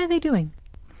 What are they doing?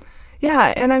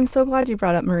 Yeah, and I'm so glad you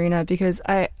brought up Marina, because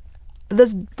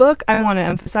this book, I want to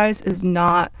emphasize, is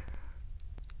not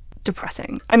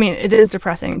depressing. I mean, it is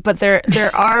depressing, but there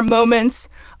are moments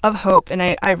of hope, and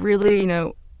I really,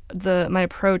 my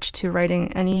approach to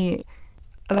writing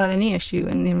about any issue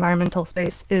in the environmental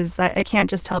space is that I can't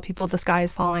just tell people the sky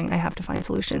is falling. I have to find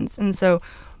solutions. And so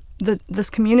this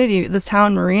community, this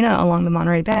town, Marina, along the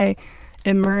Monterey Bay,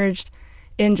 emerged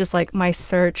in just like my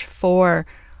search for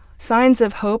signs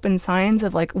of hope and signs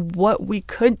of like what we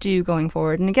could do going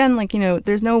forward. And again,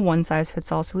 there's no one size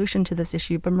fits all solution to this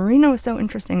issue, but Marina was so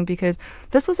interesting because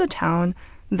this was a town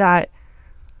that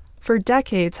for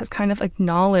decades has kind of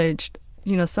acknowledged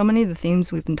so many of the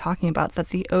themes we've been talking about, that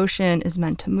the ocean is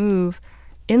meant to move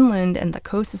inland and the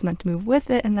coast is meant to move with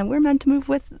it, and that we're meant to move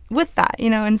with that,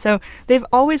 and so they've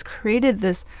always created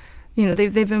this,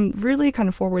 they've been really kind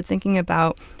of forward thinking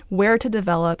about where to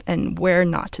develop and where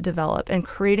not to develop, and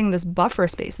creating this buffer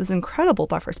space, this incredible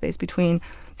buffer space between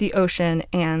the ocean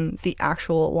and the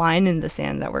actual line in the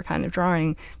sand that we're kind of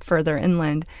drawing further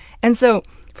inland. And so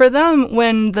for them,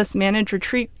 when this managed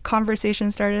retreat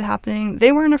conversation started happening,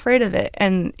 they weren't afraid of it.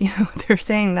 And, they're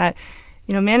saying that,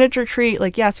 managed retreat,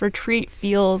 yes, retreat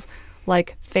feels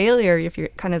like failure if you're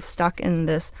kind of stuck in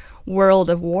this world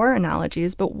of war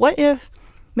analogies. But what if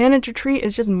managed retreat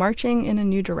is just marching in a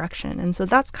new direction? And so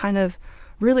that's kind of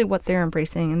really what they're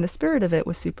embracing. And the spirit of it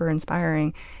was super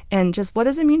inspiring. And just what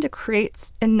does it mean to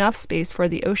create enough space for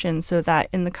the ocean so that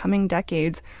in the coming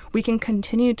decades, we can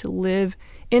continue to live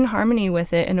in harmony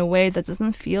with it in a way that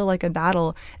doesn't feel like a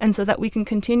battle, and so that we can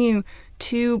continue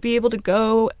to be able to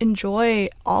go enjoy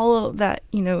all of that,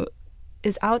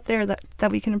 is out there that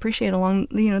we can appreciate along,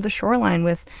 the shoreline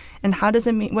with, and what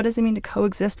does it mean to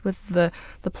coexist with the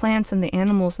plants and the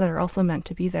animals that are also meant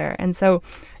to be there. And so,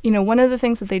 one of the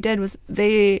things that they did was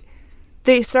they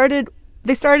started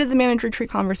the managed retreat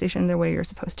conversation the way you're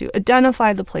supposed to.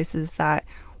 Identify the places that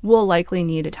will likely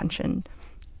need attention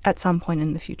at some point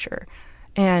in the future.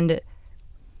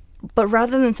 But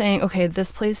rather than saying, okay,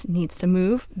 this place needs to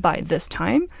move by this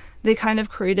time, they kind of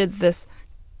created this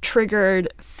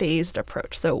triggered, phased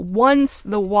approach. So once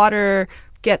the water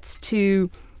gets to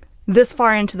this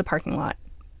far into the parking lot,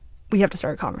 we have to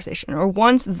start a conversation. Or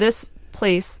once this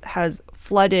place has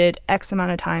flooded X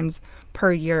amount of times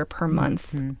per year, per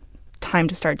month, time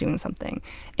to start doing something.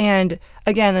 And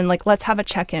again, and let's have a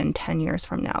check-in 10 years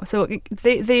from now. So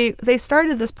they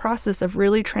started this process of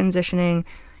really transitioning,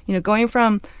 going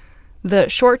from the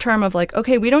short term of like,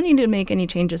 okay, we don't need to make any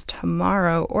changes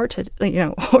tomorrow or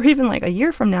or even like a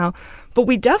year from now, but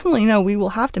we definitely know we will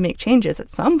have to make changes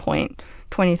at some point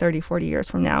 20, 30, 40 years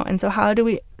from now. And so how do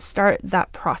we start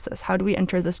that process? How do we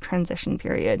enter this transition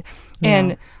period? Yeah.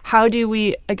 And how do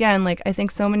we, again, like I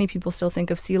think so many people still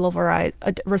think of sea level rise,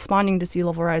 responding to sea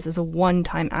level rise as a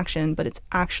one-time action, but it's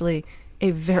actually a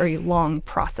very long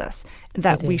process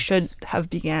that we should have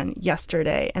began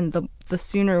yesterday. And the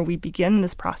sooner we begin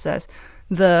this process,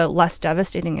 the less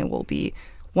devastating it will be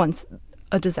once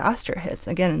a disaster hits.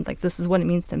 Again, like this is what it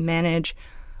means to manage,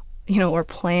 or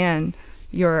plan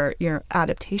your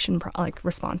adaptation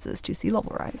responses to sea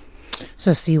level rise.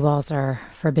 So seawalls are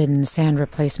forbidden, sand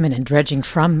replacement and dredging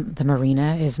from the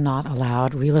marina is not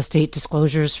allowed, real estate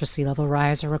disclosures for sea level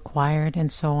rise are required,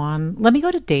 and so on. Let me go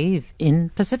to Dave in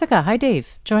Pacifica. Hi,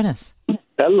 Dave. Join us.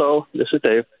 Hello, this is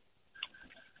Dave.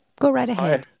 Go right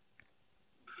ahead.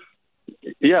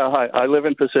 Hi. Yeah, hi. I live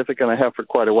in Pacifica, and I have for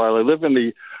quite a while. I live in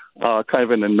the kind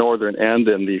of in the northern end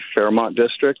in the Fairmont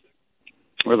district,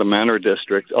 or the Manor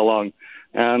district along.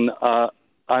 And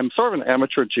I'm sort of an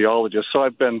amateur geologist, so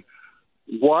I've been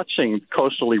watching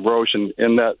coastal erosion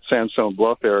in that sandstone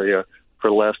bluff area for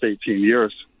the last 18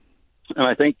 years. And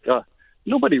I think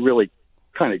nobody really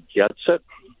kind of gets it,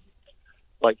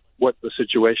 like what the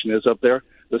situation is up there.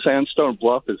 The sandstone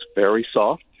bluff is very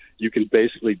soft. You can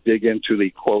basically dig into the,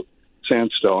 quote,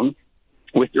 sandstone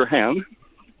with your hand.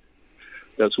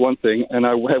 That's one thing. And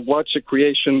I have watched the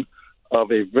creation of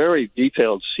a very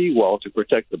detailed seawall to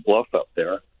protect the bluff up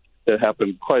there that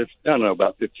happened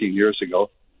about 15 years ago.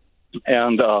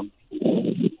 And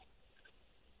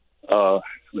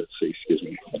let's see, excuse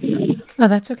me. Oh,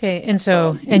 that's okay. And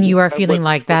so, and you are feeling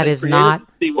like that is not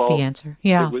the answer.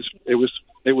 Yeah.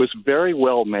 It was very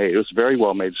well made. It was very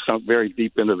well made, sunk very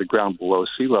deep into the ground below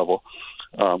sea level,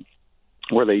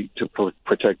 to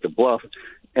protect the bluff.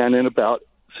 And in about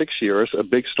 6 years, a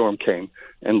big storm came,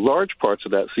 and large parts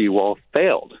of that seawall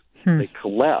failed. They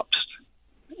collapsed,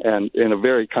 and in a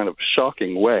very kind of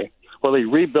shocking way. Well, they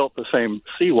rebuilt the same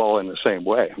seawall in the same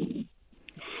way.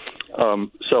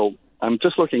 So I'm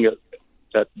just looking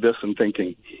at this and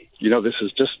thinking, this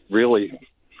is just really,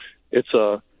 it's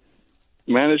a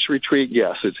managed retreat.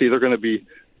 Yes, it's either going to be,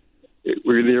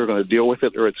 we're either going to deal with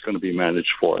it or it's going to be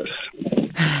managed for us.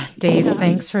 Dave,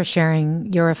 thanks for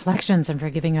sharing your reflections and for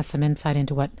giving us some insight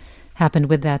into what happened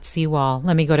with that seawall.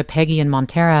 Let me go to Peggy in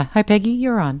Montera. Hi, Peggy,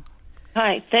 you're on.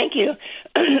 Hi, thank you.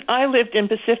 I lived in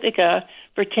Pacifica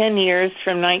for 10 years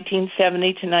from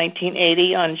 1970 to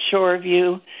 1980 on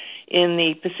Shoreview in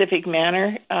the Pacific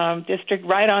Manor district,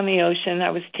 right on the ocean.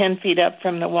 I was 10 feet up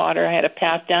from the water. I had a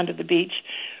path down to the beach.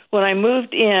 When I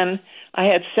moved in, I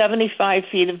had 75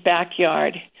 feet of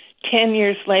backyard. 10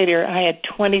 years later, I had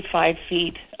 25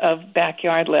 feet of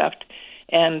backyard left,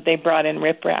 and they brought in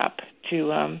riprap,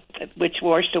 which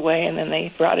washed away, and then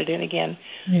they brought it in again.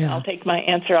 Yeah. I'll take my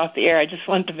answer off the air. I just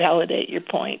wanted to validate your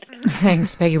point.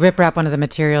 Thanks, Peggy. Riprap, one of the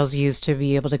materials used to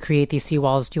be able to create these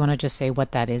seawalls. Do you want to just say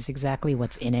what that is exactly,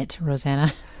 what's in it,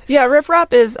 Rosanna? Yeah,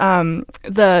 riprap is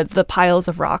the piles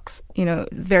of rocks,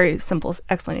 very simple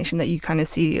explanation that you kind of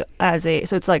see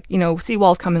so it's like,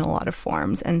 seawalls come in a lot of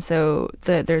forms. And so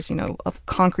there's, a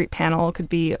concrete panel could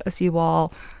be a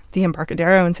seawall. The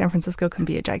Embarcadero in San Francisco can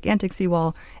be a gigantic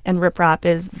seawall. And riprap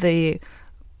is the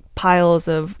piles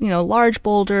of, large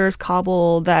boulders,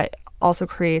 cobble that also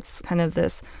creates kind of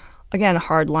this, again,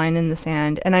 hard line in the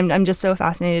sand. And I'm just so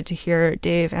fascinated to hear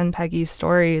Dave and Peggy's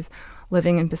stories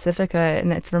living in Pacifica,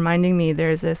 and it's reminding me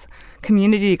there's this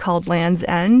community called Land's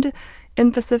End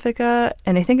in Pacifica,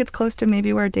 and I think it's close to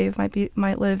maybe where Dave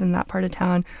might live in that part of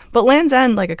town. But Land's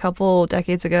End, like a couple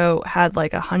decades ago, had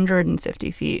like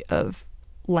 150 feet of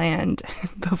land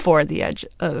before the edge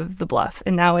of the bluff,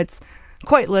 and now it's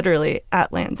quite literally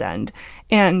at Land's End.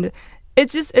 And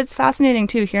it's fascinating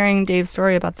too hearing Dave's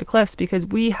story about the cliffs, because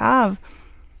we have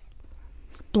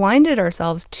blinded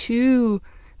ourselves to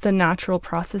the natural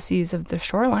processes of the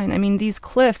shoreline. I mean, these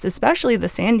cliffs, especially the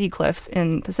sandy cliffs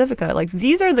in Pacifica, like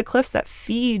these are the cliffs that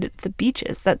feed the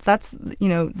beaches. That's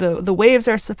the waves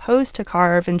are supposed to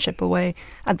carve and chip away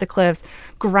at the cliffs,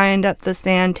 grind up the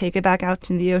sand, take it back out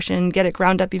to the ocean, get it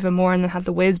ground up even more, and then have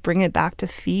the waves bring it back to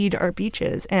feed our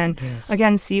beaches. And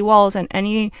again, seawalls and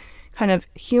any kind of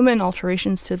human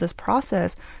alterations to this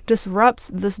process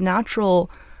disrupts this natural,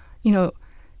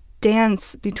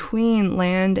 dance between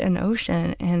land and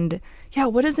ocean. And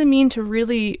what does it mean to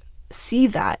really see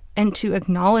that and to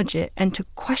acknowledge it and to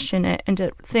question it and to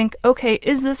think, okay,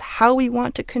 is this how we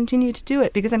want to continue to do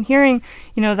it? Because I'm hearing,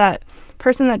 that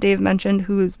person that Dave mentioned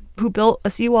who built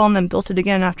a seawall and then built it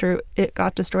again after it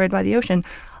got destroyed by the ocean.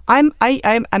 I'm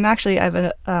actually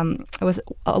I was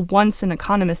once an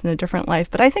economist in a different life,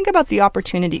 but I think about the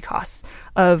opportunity costs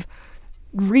of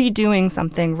redoing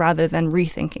something rather than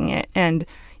rethinking it. And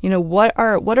what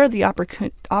are the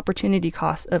opportunity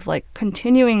costs of like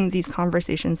continuing these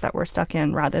conversations that we're stuck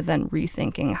in rather than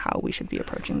rethinking how we should be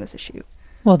approaching this issue?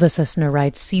 Well, this listener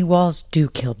writes, seawalls do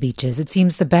kill beaches. It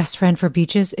seems the best friend for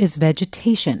beaches is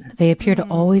vegetation. They appear to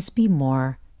always be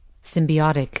more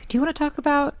symbiotic. Do you want to talk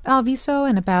about Alviso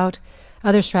and about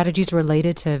other strategies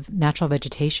related to natural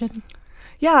vegetation?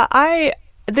 Yeah,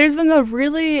 there's been a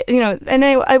really, and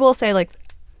I will say, like,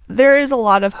 there is a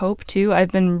lot of hope too.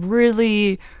 I've been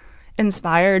really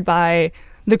inspired by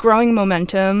the growing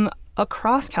momentum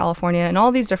across California and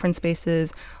all these different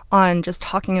spaces on just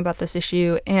talking about this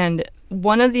issue. And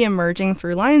one of the emerging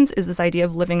through lines is this idea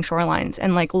of living shorelines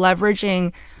and like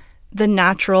leveraging the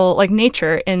natural, like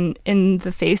nature in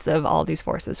the face of all these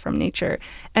forces from nature.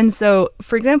 And so,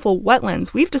 for example,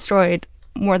 wetlands, we've destroyed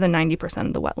more than 90%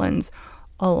 of the wetlands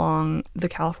along the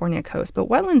California coast. But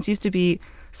wetlands used to be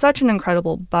such an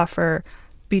incredible buffer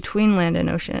between land and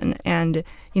ocean. And,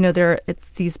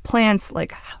 these plants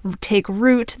like take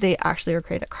root, they actually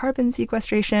create a carbon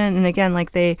sequestration. And again,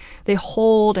 like they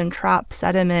hold and trap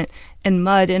sediment and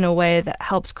mud in a way that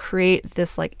helps create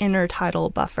this like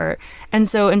intertidal buffer. And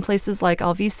so in places like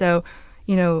Alviso,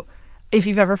 if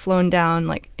you've ever flown down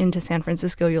like into San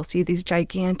Francisco, you'll see these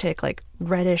gigantic like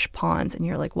reddish ponds and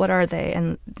you're like, what are they?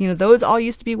 And those all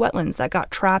used to be wetlands that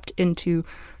got trapped into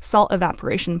salt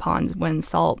evaporation ponds when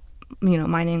salt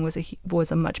mining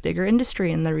was a much bigger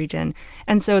industry in the region.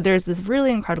 And so there's this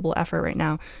really incredible effort right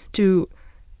now to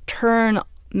turn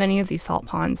many of these salt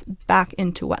ponds back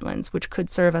into wetlands, which could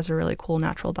serve as a really cool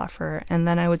natural buffer. And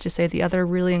then I would just say the other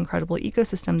really incredible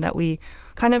ecosystem that we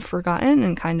kind of forgotten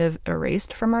and kind of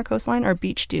erased from our coastline are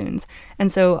beach dunes. And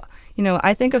so,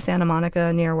 I think of Santa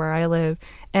Monica near where I live,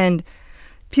 and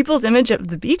people's image of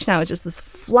the beach now is just this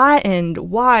flattened,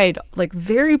 wide, like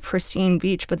very pristine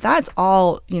beach. But that's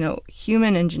all,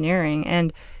 human engineering.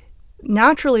 And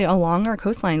naturally along our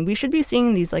coastline, we should be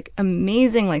seeing these like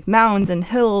amazing like mounds and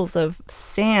hills of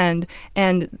sand.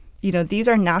 And, these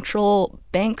are natural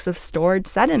banks of stored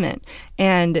sediment.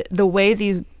 And the way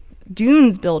these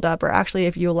dunes build up, or actually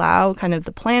if you allow kind of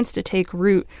the plants to take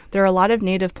root, there are a lot of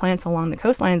native plants along the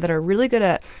coastline that are really good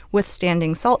at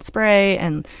withstanding salt spray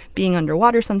and being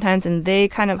underwater sometimes, and they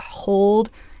kind of hold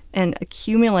and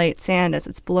accumulate sand as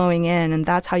it's blowing in, and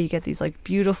that's how you get these like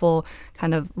beautiful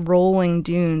kind of rolling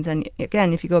dunes. And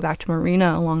again, if you go back to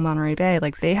Marina along Monterey Bay,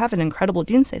 like they have an incredible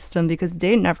dune system because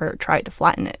they never tried to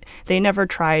flatten it. They never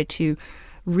tried to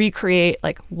recreate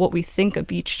like what we think a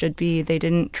beach should be. They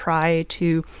didn't try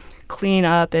to clean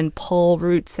up and pull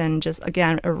roots and just,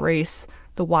 again, erase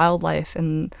the wildlife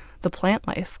and the plant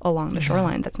life along the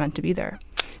shoreline that's meant to be there.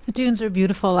 The dunes are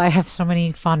beautiful. I have so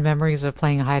many fond memories of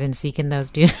playing hide and seek in those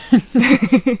dunes.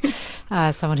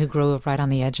 Someone who grew up right on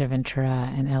the edge of Ventura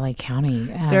and LA County.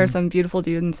 There are some beautiful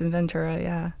dunes in Ventura,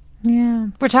 yeah. Yeah.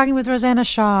 We're talking with Rosanna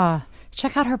Xia.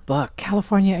 Check out her book,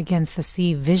 California Against the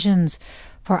Sea, Visions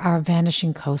for Our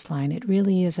Vanishing Coastline. It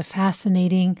really is a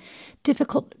fascinating,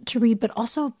 difficult to read, but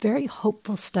also very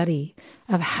hopeful study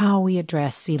of how we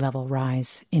address sea level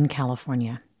rise in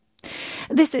California.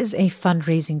 This is a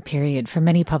fundraising period for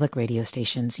many public radio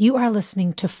stations. You are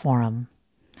listening to Forum.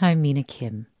 I'm Mina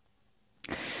Kim.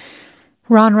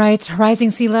 Ron writes, rising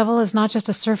sea level is not just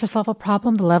a surface level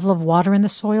problem. The level of water in the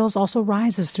soils also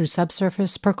rises through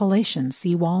subsurface percolation.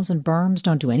 Seawalls and berms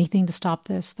don't do anything to stop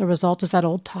this. The result is that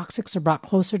old toxics are brought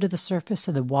closer to the surface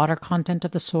and the water content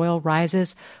of the soil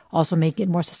rises, also making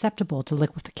it more susceptible to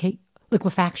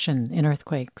liquefaction in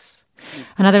earthquakes.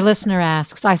 Another listener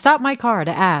asks, I stopped my car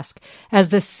to ask, as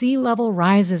the sea level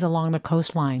rises along the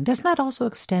coastline, doesn't that also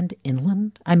extend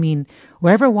inland? I mean,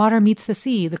 wherever water meets the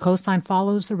sea, the coastline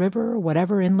follows the river or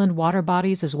whatever inland water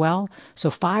bodies as well. So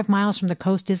 5 miles from the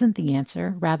coast isn't the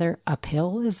answer. Rather,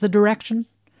 uphill is the direction.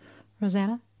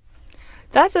 Rosanna?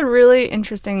 That's a really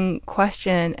interesting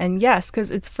question. And yes,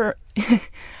 because it's for...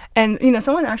 And,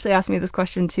 someone actually asked me this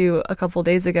question too a couple of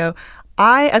days ago.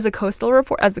 As the coastal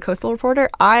reporter,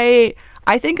 I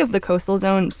think of the coastal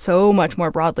zone so much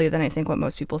more broadly than I think what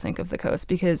most people think of the coast,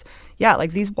 because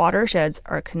like these watersheds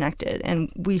are connected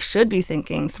and we should be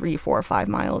thinking 3, 4, 5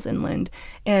 miles inland.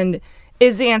 And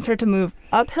is the answer to move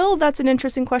uphill? That's an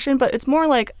interesting question, but it's more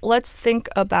like, let's think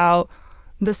about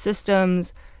the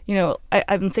systems.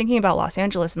 I've been thinking about Los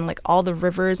Angeles and like all the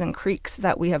rivers and creeks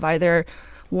that we have either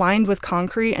lined with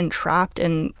concrete and trapped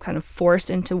and kind of forced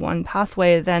into one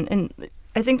pathway. And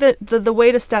I think that the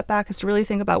way to step back is to really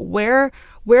think about where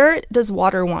does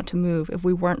water want to move if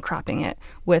we weren't trapping it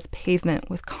with pavement,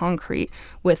 with concrete,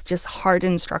 with just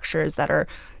hardened structures that are,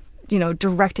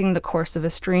 directing the course of a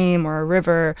stream or a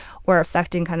river, or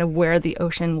affecting kind of where the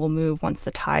ocean will move once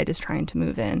the tide is trying to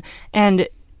move in. And,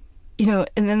 and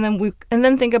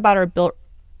then think about our built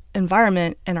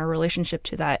environment and our relationship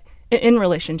to that, in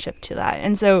relationship to that.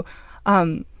 And so,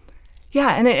 and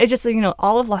it just,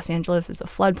 all of Los Angeles is a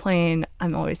floodplain.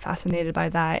 I'm always fascinated by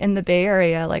that. In the Bay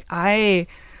Area, I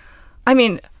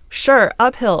mean, sure,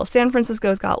 uphill. San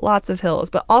Francisco's got lots of hills,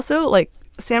 but also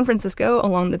San Francisco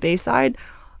along the Bayside,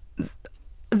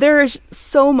 there's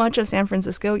so much of San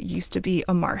Francisco used to be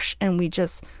a marsh, and we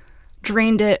just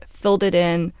drained it, filled it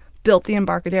in, built the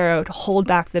Embarcadero to hold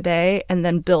back the bay, and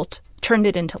then turned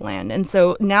it into land. And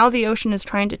so now the ocean is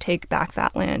trying to take back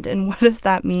that land. And what does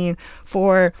that mean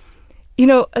for,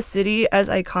 a city as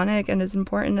iconic and as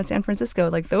important as San Francisco?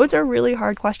 Those are really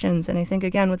hard questions. And I think,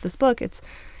 again, with this book, it's,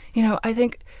 I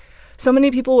think so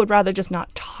many people would rather just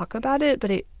not talk about it,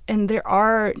 and there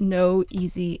are no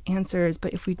easy answers.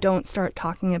 But if we don't start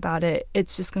talking about it,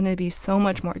 it's just going to be so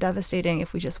much more devastating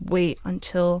if we just wait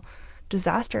until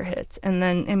disaster hits. And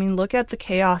then, look at the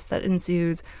chaos that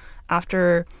ensues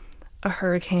after a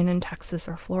hurricane in Texas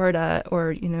or Florida,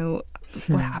 or,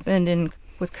 what happened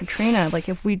with Katrina.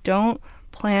 If we don't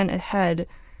plan ahead,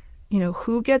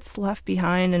 who gets left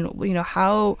behind, and,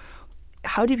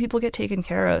 how do people get taken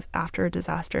care of after a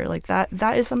disaster?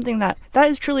 That is something that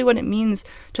is truly what it means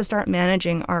to start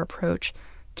managing our approach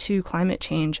to climate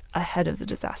change ahead of the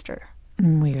disaster.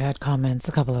 We've had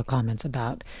a couple of comments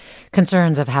about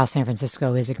concerns of how San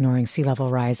Francisco is ignoring sea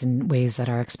level rise in ways that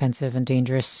are expensive and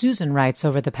dangerous. Susan writes,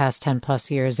 over the past 10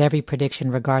 plus years, every prediction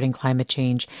regarding climate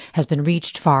change has been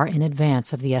reached far in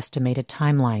advance of the estimated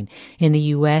timeline. In the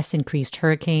U.S., increased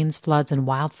hurricanes, floods, and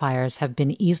wildfires have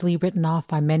been easily written off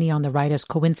by many on the right as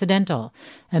coincidental.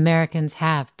 Americans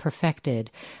have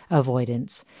perfected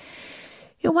avoidance.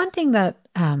 One thing that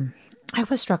I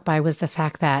was struck by was the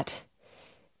fact that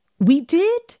we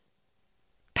did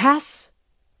pass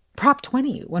Prop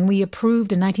 20 when we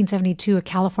approved in 1972 a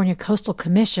California Coastal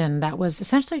Commission that was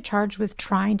essentially charged with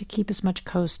trying to keep as much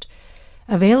coast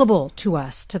available to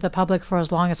us, to the public, for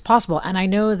as long as possible. And I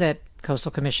know that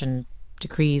Coastal Commission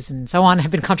decrees and so on have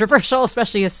been controversial,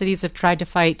 especially as cities have tried to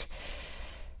fight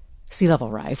sea level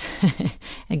rise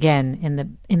again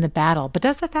in the battle. But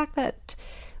does the fact that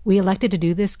we elected to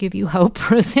do this give you hope,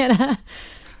 Rosanna?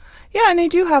 Yeah, and I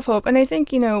do have hope. And I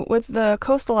think, with the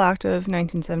Coastal Act of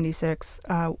 1976,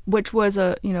 which was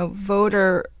a,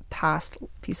 voter-passed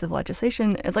piece of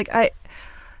legislation,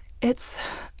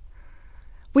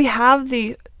 we have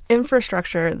the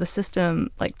infrastructure, the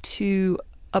system, to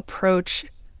approach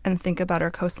and think about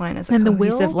our coastline as a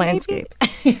cohesive landscape.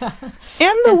 Yeah.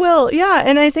 And the will, yeah.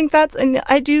 And I think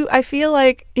I feel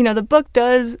like, the book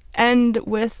does end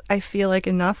with, I feel like,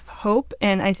 enough hope.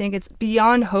 And I think it's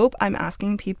beyond hope. I'm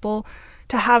asking people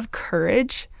to have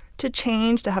courage to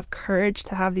change, to have courage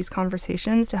to have these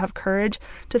conversations, to have courage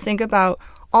to think about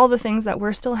all the things that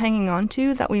we're still hanging on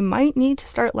to that we might need to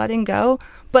start letting go.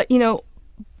 But,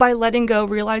 by letting go,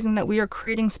 realizing that we are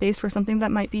creating space for something that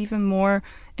might be even more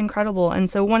incredible. And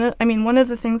so one of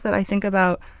the things that I think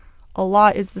about a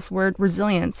lot is this word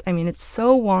resilience. It's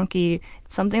so wonky.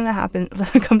 It's something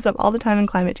that comes up all the time in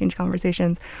climate change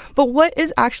conversations. But what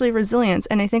is actually resilience?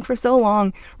 And I think for so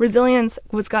long, resilience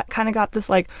got this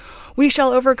we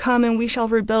shall overcome and we shall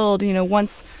rebuild.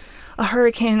 Once a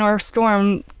hurricane or a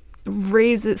storm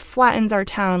flattens our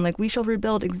town, we shall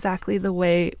rebuild exactly the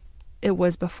way it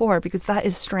was before, because that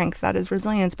is strength, that is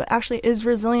resilience. But actually, is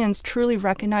resilience truly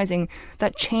recognizing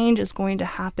that change is going to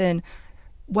happen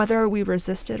whether we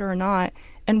resist it or not?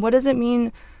 And what does it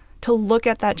mean to look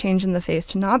at that change in the face,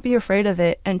 to not be afraid of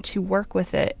it, and to work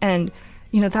with it? And,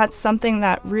 that's something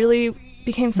that really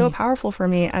became so powerful for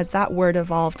me as that word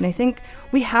evolved. And I think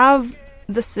we have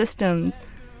the systems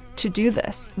to do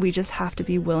this. We just have to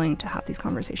be willing to have these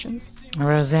conversations.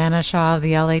 Rosanna Xia of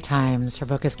the LA Times. Her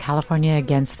book is California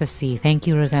Against the Sea. Thank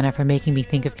you, Rosanna, for making me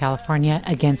think of California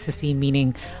against the sea,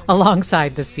 meaning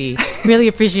alongside the sea. Really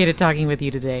appreciated talking with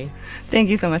you today. Thank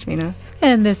you so much, Mina.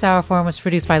 And this Hour Forum was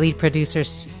produced by lead producer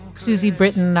Susie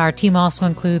Britton. Our team also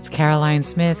includes Caroline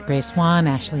Smith, Grace Swan,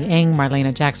 Ashley Eng,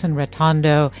 Marlena Jackson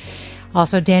Retondo,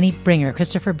 also Danny Bringer,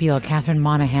 Christopher Beal, Catherine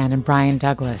Monahan, and Brian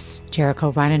Douglas, Jericho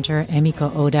Reininger,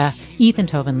 Emiko Oda, Ethan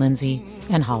Toven-Lindsay,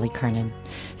 and Holly Kernan.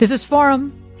 This is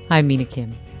Forum. I'm Mina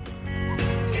Kim.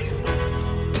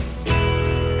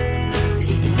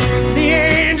 The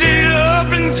angel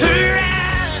opens her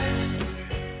eyes.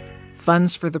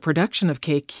 Funds for the production of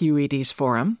KQED's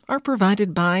forum are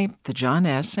provided by the John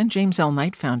S. and James L.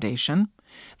 Knight Foundation,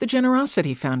 the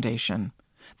Generosity Foundation,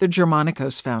 the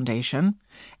Germanicos Foundation,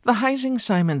 the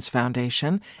Heising-Simons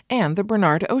Foundation, and the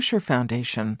Bernard Osher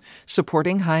Foundation,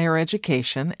 supporting higher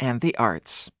education and the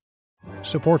arts.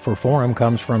 Support for Forum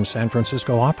comes from San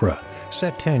Francisco Opera.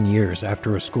 Set 10 years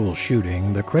after a school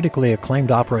shooting, the critically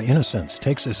acclaimed opera Innocence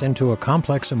takes us into a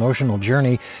complex emotional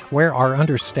journey where our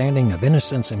understanding of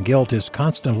innocence and guilt is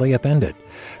constantly upended.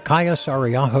 Kaya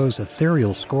Sariaho's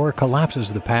ethereal score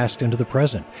collapses the past into the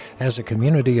present as a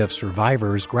community of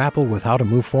survivors grapple with how to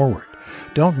move forward.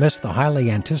 Don't miss the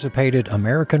highly anticipated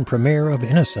American premiere of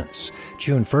Innocence,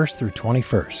 June 1st through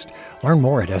 21st. Learn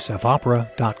more at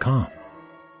sfopera.com.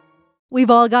 We've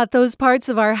all got those parts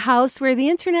of our house where the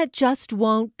internet just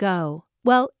won't go.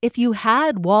 Well, if you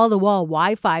had wall-to-wall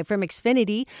Wi-Fi from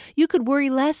Xfinity, you could worry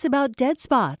less about dead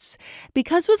spots.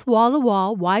 Because with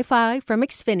wall-to-wall Wi-Fi from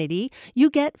Xfinity, you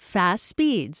get fast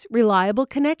speeds, reliable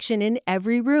connection in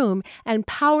every room, and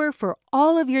power for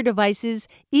all of your devices,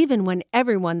 even when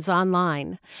everyone's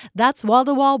online. That's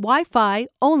wall-to-wall Wi-Fi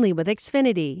only with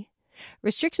Xfinity.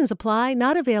 Restrictions apply,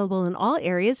 not available in all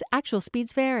areas. Actual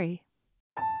speeds vary.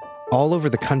 All over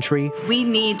the country, we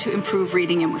need to improve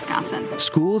reading in Wisconsin.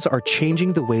 Schools are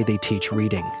changing the way they teach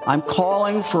reading. I'm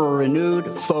calling for a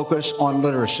renewed focus on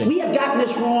literacy. We have gotten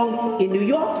this wrong in New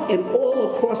York and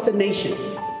all across the nation.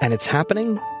 And it's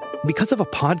happening because of a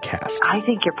podcast. I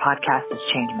think your podcast has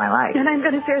changed my life. And I'm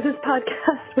going to share this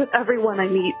podcast with everyone I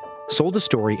meet. Sold a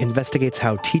Story investigates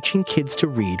how teaching kids to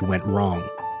read went wrong.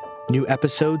 New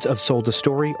episodes of Sold a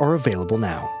Story are available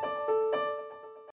now.